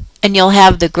up, and you'll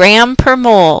have the gram per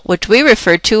mole, which we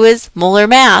refer to as molar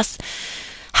mass.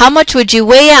 How much would you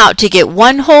weigh out to get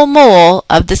 1 whole mole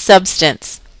of the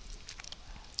substance?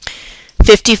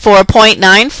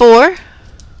 54.94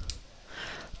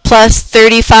 plus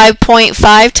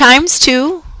 35.5 times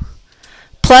 2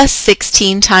 plus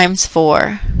 16 times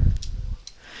 4.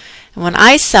 And when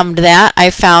I summed that, I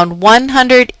found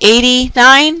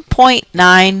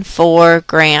 189.94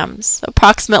 grams,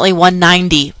 approximately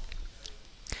 190.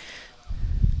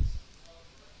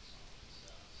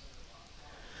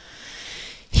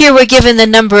 Here we're given the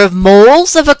number of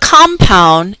moles of a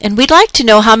compound, and we'd like to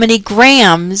know how many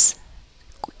grams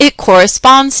it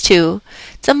corresponds to.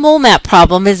 It's a mole map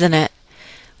problem, isn't it?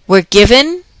 We're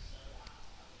given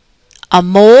a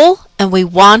mole, and we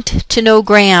want to know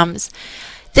grams.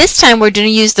 This time we're going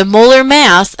to use the molar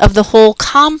mass of the whole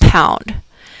compound.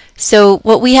 So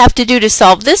what we have to do to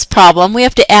solve this problem, we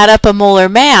have to add up a molar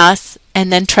mass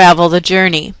and then travel the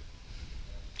journey.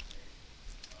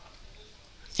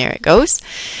 There it goes.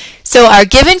 So our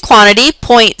given quantity,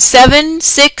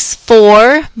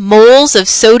 0.764 moles of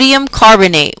sodium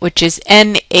carbonate, which is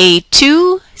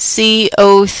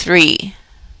Na2CO3.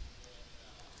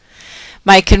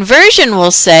 My conversion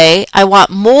will say I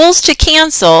want moles to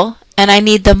cancel, and I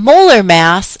need the molar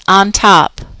mass on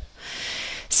top.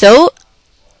 So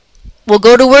we'll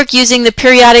go to work using the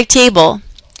periodic table.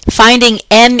 Finding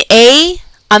Na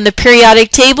on the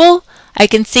periodic table, I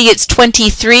can see it's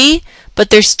 23, but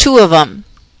there's 2 of them.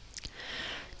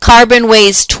 Carbon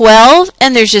weighs 12,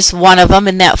 and there's just 1 of them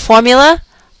in that formula.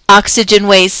 Oxygen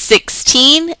weighs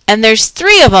 16, and there's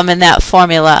 3 of them in that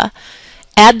formula.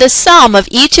 Add the sum of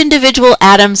each individual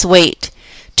atom's weight.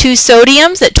 2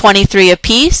 sodiums at 23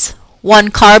 apiece,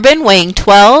 1 carbon weighing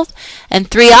 12,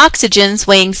 and 3 oxygens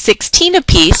weighing 16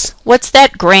 apiece. What's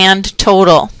that grand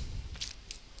total?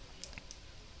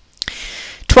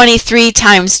 23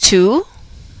 times 2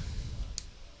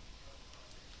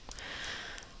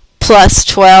 plus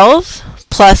 12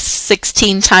 plus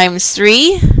 16 times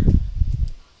 3.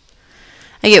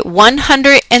 I get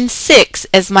 106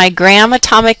 as my gram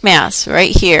atomic mass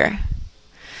right here.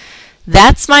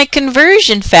 That's my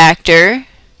conversion factor.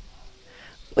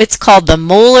 It's called the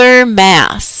molar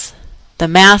mass, the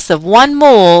mass of 1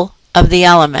 mole of the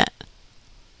element.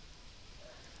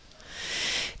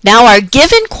 Now our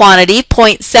given quantity,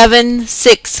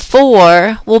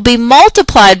 0.764, will be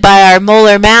multiplied by our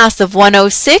molar mass of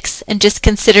 106, and just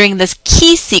considering this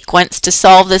key sequence to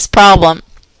solve this problem.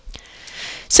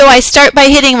 So I start by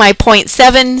hitting my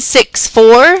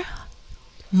 0.764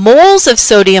 moles of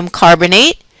sodium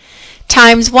carbonate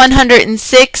times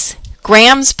 106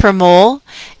 grams per mole,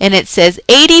 and it says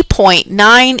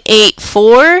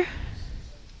 80.984,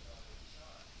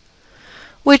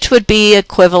 which would be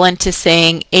equivalent to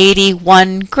saying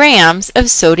 81 grams of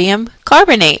sodium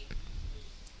carbonate.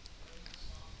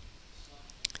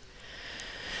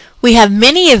 We have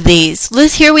many of these.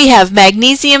 Here we have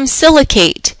magnesium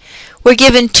silicate. We're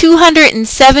given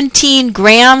 217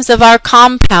 grams of our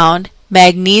compound,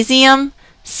 magnesium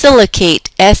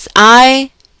silicate, SiO3.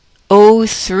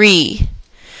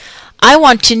 I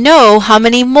want to know how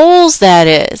many moles that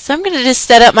is. So I'm going to just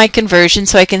set up my conversion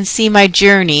so I can see my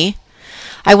journey.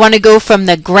 I want to go from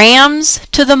the grams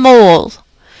to the mole.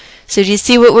 So do you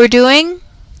see what we're doing?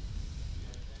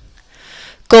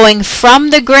 Going from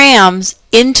the grams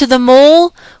into the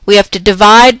mole, we have to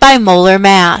divide by molar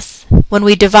mass. When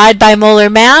we divide by molar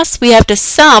mass, we have to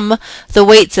sum the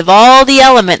weights of all the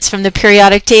elements from the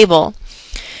periodic table.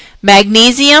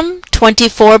 Magnesium,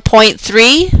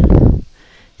 24.3.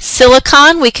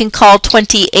 Silicon, we can call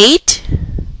 28.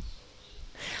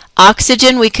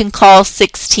 Oxygen, we can call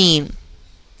 16.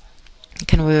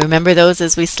 Can we remember those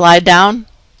as we slide down?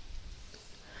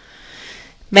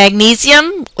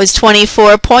 Magnesium was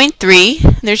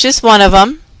 24.3. There's just one of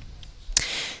them.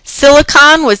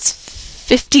 Silicon was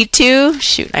 52.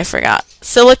 Shoot, I forgot.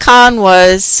 Silicon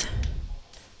was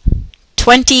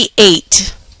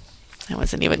 28. That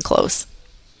wasn't even close.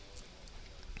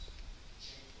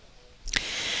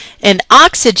 And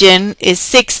oxygen is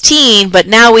 16, but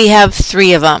now we have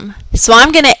 3 of them. So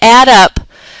I'm going to add up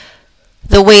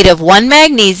the weight of 1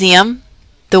 magnesium,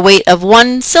 the weight of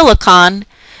 1 silicon,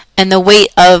 and the weight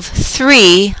of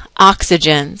 3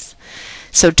 oxygens.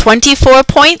 So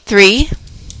 24.3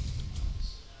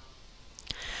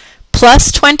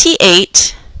 plus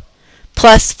 28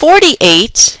 plus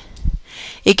 48,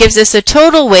 it gives us a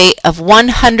total weight of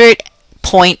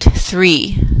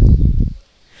 100.3.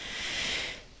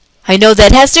 I know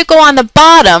that has to go on the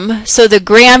bottom, so the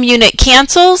gram unit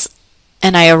cancels,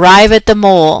 and I arrive at the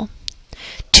mole.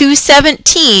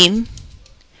 217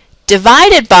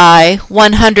 divided by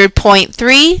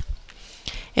 100.3,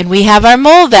 and we have our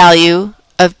mole value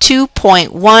of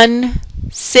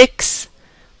 2.16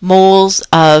 moles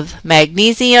of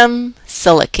magnesium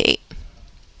silicate.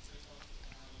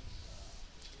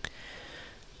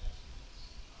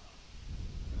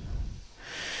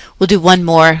 We'll do one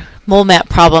more mole map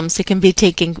problem, so it can be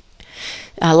taking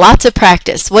lots of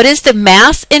practice. What is the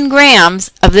mass in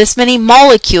grams of this many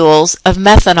molecules of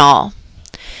methanol?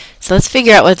 So let's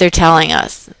figure out what they're telling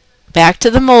us. Back to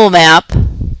the mole map.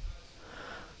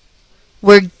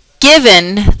 We're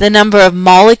given the number of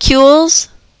molecules.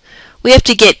 We have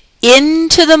to get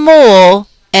into the mole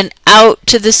and out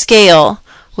to the scale.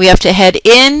 We have to head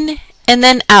in and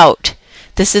then out.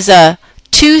 This is a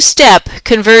 2-step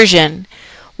conversion.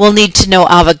 We'll need to know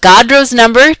Avogadro's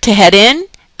number to head in,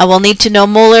 and we'll need to know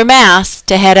molar mass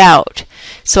to head out.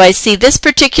 So I see this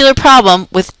particular problem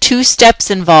with 2 steps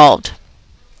involved.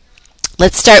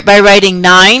 Let's start by writing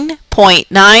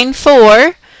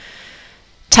 9.94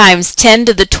 times 10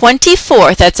 to the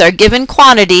 24th. That's our given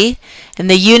quantity, and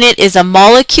the unit is a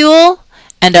molecule,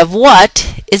 and of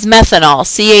what is methanol,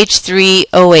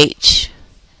 CH3OH.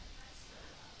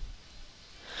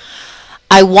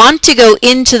 I want to go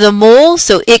into the mole,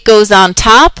 so it goes on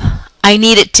top. I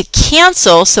need it to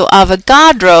cancel, so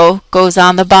Avogadro goes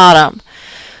on the bottom.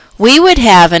 We would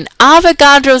have an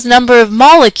Avogadro's number of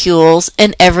molecules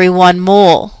in every 1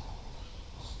 mole.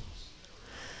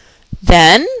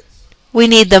 Then we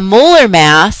need the molar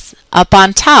mass up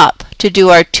on top to do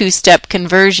our 2-step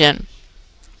conversion.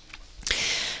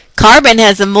 Carbon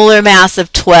has a molar mass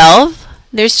of 12.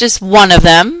 There's just one of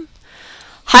them.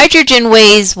 Hydrogen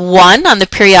weighs 1 on the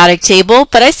periodic table,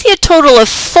 but I see a total of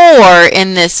 4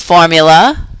 in this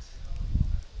formula.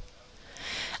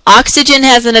 Oxygen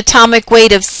has an atomic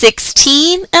weight of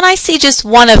 16, and I see just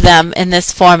one of them in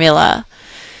this formula.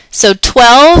 So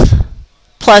 12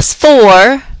 plus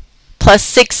 4 plus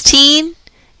 16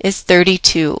 is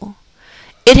 32.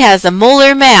 It has a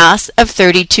molar mass of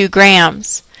 32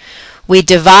 grams. We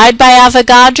divide by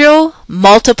Avogadro,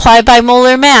 multiply by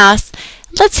molar mass.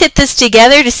 Let's hit this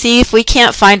together to see if we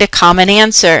can't find a common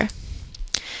answer.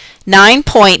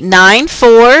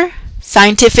 9.94,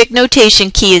 scientific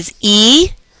notation key is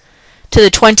E to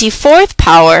the 24th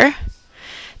power,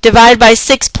 divided by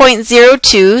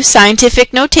 6.02,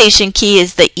 scientific notation key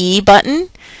is the E button,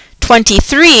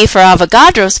 23 for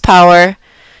Avogadro's power,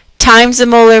 times the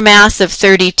molar mass of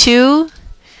 32,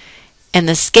 and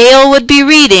the scale would be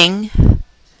reading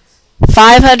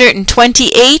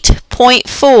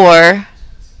 528.4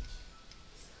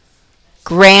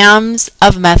 grams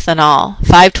of methanol.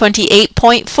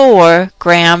 528.4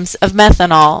 grams of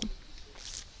methanol.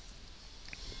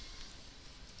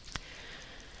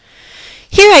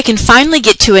 Here I can finally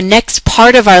get to a next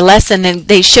part of our lesson, and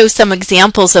they show some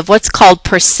examples of what's called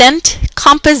percent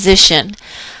composition.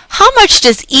 How much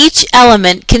does each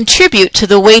element contribute to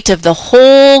the weight of the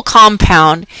whole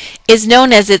compound is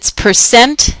known as its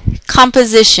percent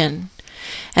composition.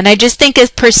 And I just think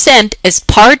of percent as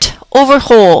part over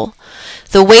whole,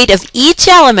 the weight of each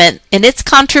element and its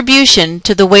contribution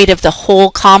to the weight of the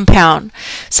whole compound.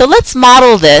 So let's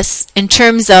model this in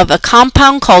terms of a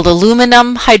compound called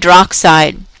aluminum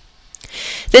hydroxide.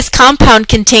 This compound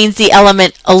contains the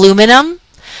element aluminum.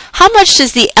 How much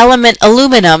does the element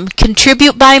aluminum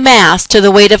contribute by mass to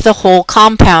the weight of the whole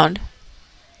compound?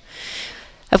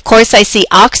 Of course, I see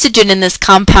oxygen in this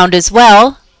compound as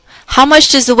well. How much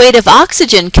does the weight of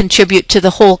oxygen contribute to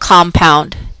the whole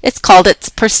compound? It's called its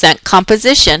percent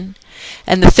composition.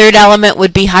 And the third element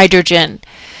would be hydrogen.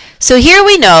 So here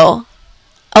we know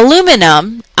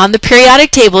aluminum, on the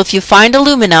periodic table, if you find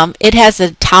aluminum, it has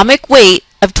an atomic weight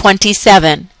of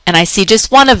 27. And I see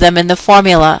just one of them in the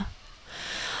formula.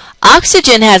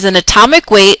 Oxygen has an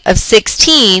atomic weight of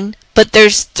 16, but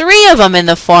there's 3 of them in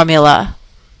the formula.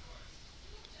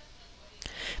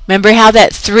 Remember how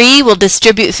that 3 will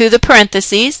distribute through the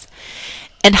parentheses.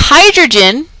 And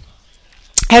hydrogen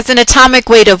has an atomic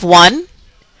weight of 1,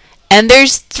 and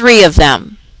there's 3 of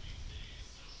them.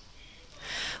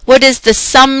 What is the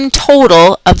sum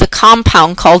total of the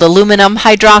compound called aluminum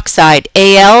hydroxide?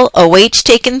 AlOH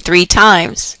taken 3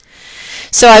 times.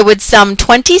 So I would sum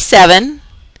 27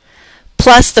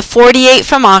 plus the 48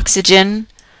 from oxygen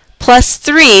plus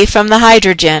 3 from the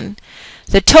hydrogen.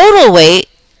 The total weight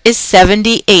is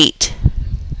 78.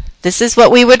 This is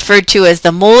what we would refer to as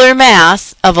the molar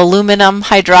mass of aluminum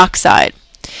hydroxide.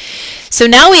 So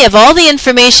now we have all the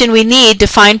information we need to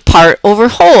find part over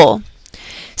whole.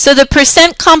 So the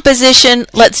percent composition,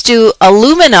 let's do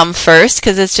aluminum first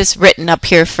because it's just written up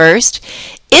here first.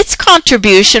 Its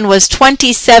contribution was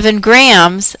 27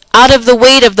 grams out of the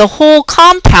weight of the whole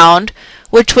compound,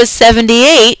 which was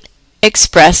 78,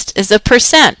 expressed as a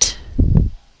percent.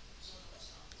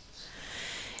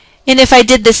 And if I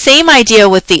did the same idea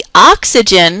with the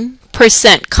oxygen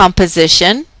percent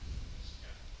composition,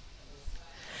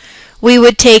 we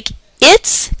would take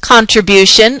its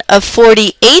contribution of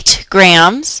 48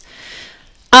 grams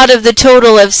out of the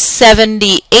total of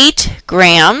 78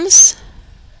 grams,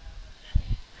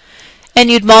 and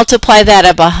you'd multiply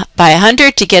that by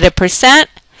 100 to get a percent.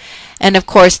 And of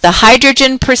course the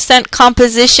hydrogen percent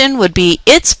composition would be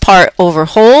its part over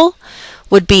whole,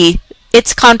 would be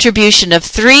its contribution of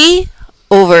 3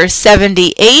 over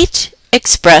 78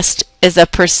 expressed as a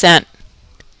percent.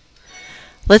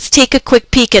 Let's take a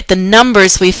quick peek at the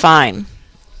numbers we find.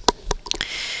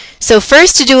 So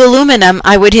first, to do aluminum,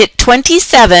 I would hit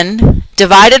 27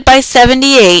 divided by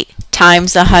 78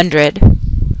 times 100.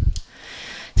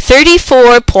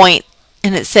 34 point,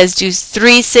 and it says do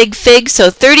 3 sig fig, so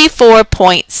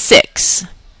 34.6.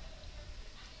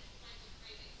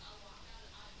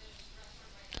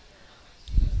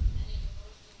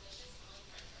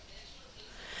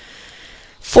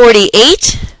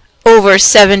 $48 over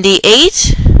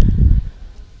 78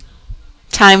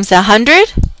 times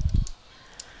 100,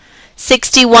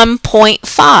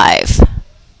 61.5.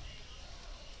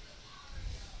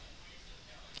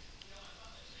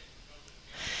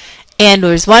 And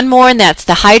there's one more, and that's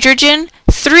the hydrogen.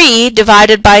 3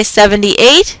 divided by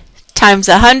 78 times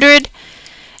 100,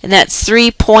 and that's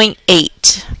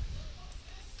 3.8.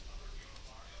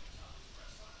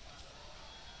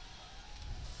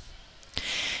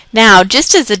 Now,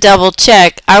 just as a double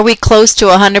check, are we close to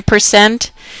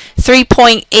 100%?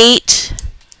 3.8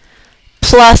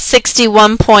 plus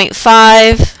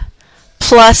 61.5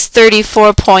 plus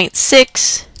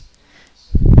 34.6.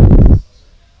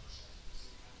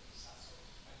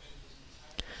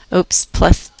 Oops,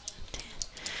 plus,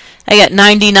 I got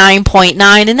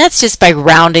 99.9, and that's just by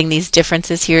rounding these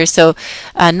differences here. So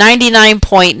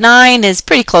 99.9 is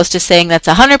pretty close to saying that's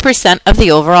 100% of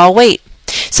the overall weight.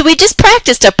 So we just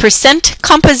practiced a percent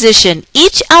composition,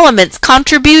 each element's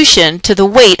contribution to the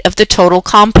weight of the total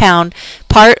compound,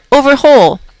 part over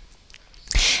whole.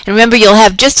 And remember, you'll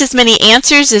have just as many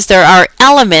answers as there are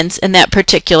elements in that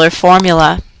particular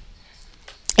formula.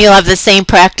 You'll have the same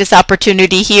practice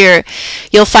opportunity here.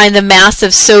 You'll find the mass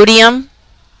of sodium.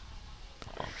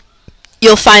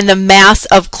 You'll find the mass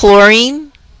of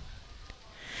chlorine.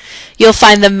 You'll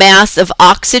find the mass of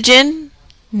oxygen,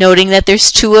 noting that there's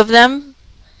 2 of them.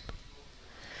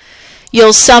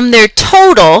 You'll sum their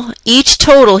total, each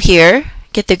total here,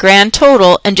 get the grand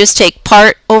total, and just take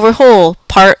part over whole,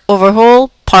 part over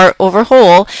whole, part over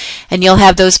whole, and you'll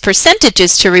have those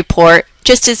percentages to report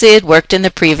just as they had worked in the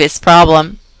previous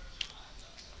problem.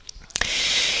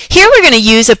 Here we're going to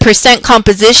use a percent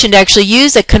composition to actually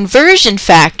use a conversion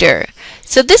factor.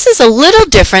 So this is a little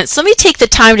different, so let me take the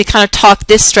time to kind of talk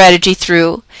this strategy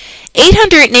through.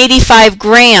 885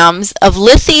 grams of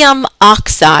lithium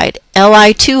oxide,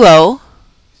 Li2O.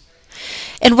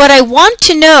 And what I want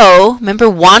to know, remember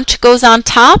want goes on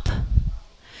top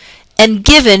and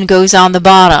given goes on the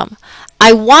bottom.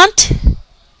 I want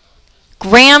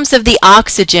grams of the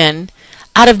oxygen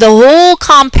out of the whole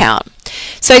compound.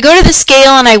 So I go to the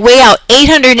scale and I weigh out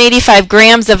 885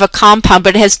 grams of a compound,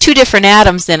 but it has two different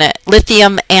atoms in it,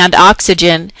 lithium and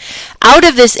oxygen. Out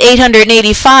of this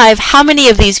 885, how many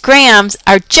of these grams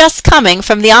are just coming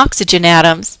from the oxygen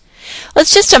atoms? Well,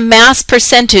 it's just a mass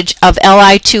percentage of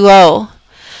Li2O.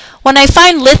 When I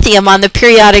find lithium on the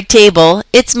periodic table,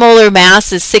 its molar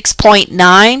mass is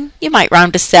 6.9. You might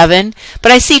round to 7,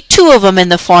 but I see 2 of them in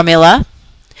the formula.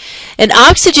 And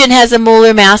oxygen has a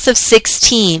molar mass of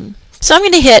 16. So I'm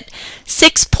going to hit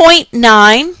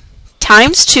 6.9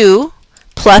 times 2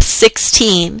 plus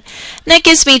 16. And that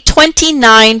gives me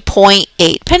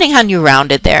 29.8, depending on you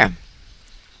rounded there.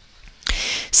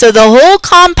 So the whole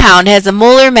compound has a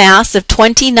molar mass of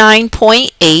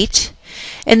 29.8,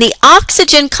 and the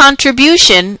oxygen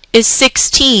contribution is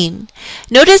 16.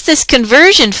 Notice this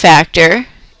conversion factor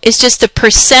is just the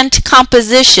percent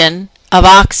composition of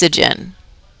oxygen.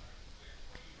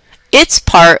 It's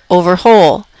part over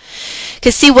whole.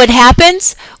 Because see what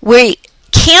happens? We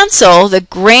cancel the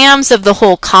grams of the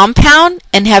whole compound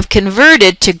and have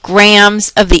converted to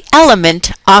grams of the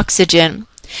element oxygen.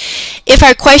 If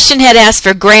our question had asked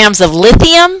for grams of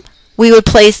lithium, we would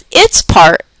place its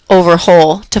part over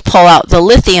whole to pull out the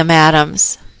lithium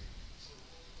atoms.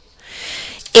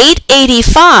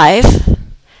 885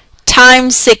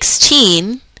 times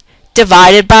 16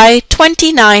 divided by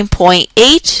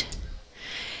 29.8.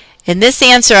 And this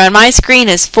answer on my screen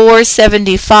is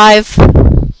 475,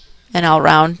 and I'll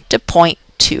round to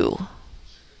 0.2.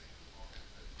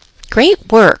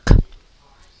 Great work.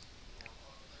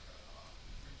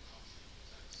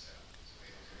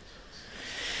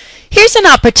 Here's an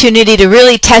opportunity to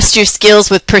really test your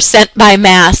skills with percent by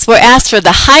mass. We're asked for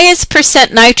the highest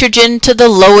percent nitrogen to the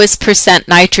lowest percent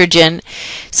nitrogen.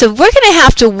 So we're going to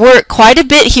have to work quite a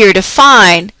bit here to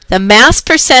find the mass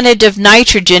percentage of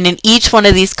nitrogen in each one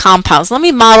of these compounds. Let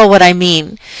me model what I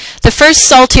mean. The first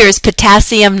salt here is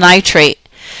potassium nitrate.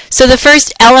 So the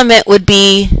first element would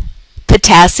be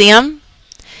potassium.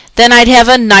 Then I'd have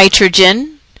a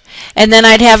nitrogen. And then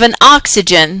I'd have an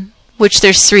oxygen, which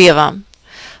there's 3 of them.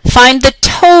 Find the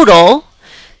total.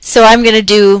 So I'm going to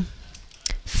do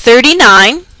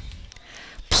 39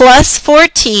 plus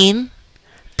 14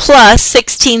 plus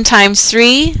 16 times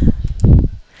 3.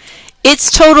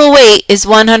 Its total weight is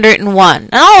 101.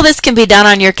 And all this can be done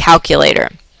on your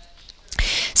calculator.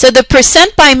 So the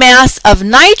percent by mass of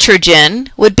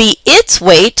nitrogen would be its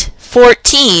weight,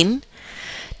 14,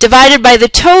 divided by the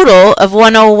total of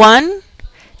 101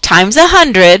 times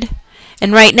 100.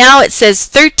 And right now it says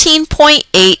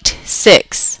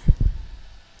 13.86.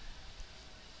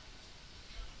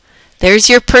 There's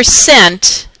your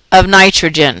percent of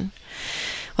nitrogen.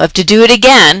 We'll have to do it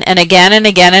again and again and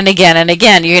again and again and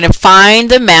again. You're going to find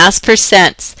the mass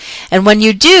percents. And when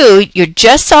you do, you're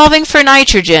just solving for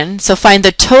nitrogen. So find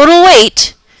the total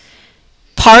weight,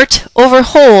 part over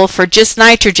whole for just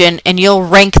nitrogen, and you'll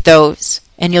rank those.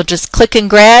 And you'll just click and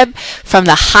grab from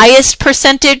the highest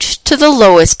percentage to the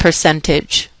lowest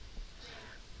percentage.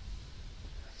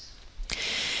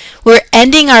 We're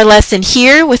ending our lesson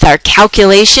here with our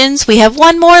calculations. We have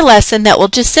one more lesson that will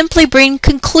just simply bring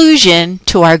conclusion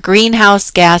to our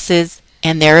greenhouse gases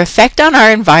and their effect on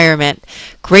our environment.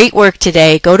 Great work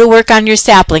today. Go to work on your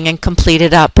sapling and complete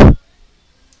it up.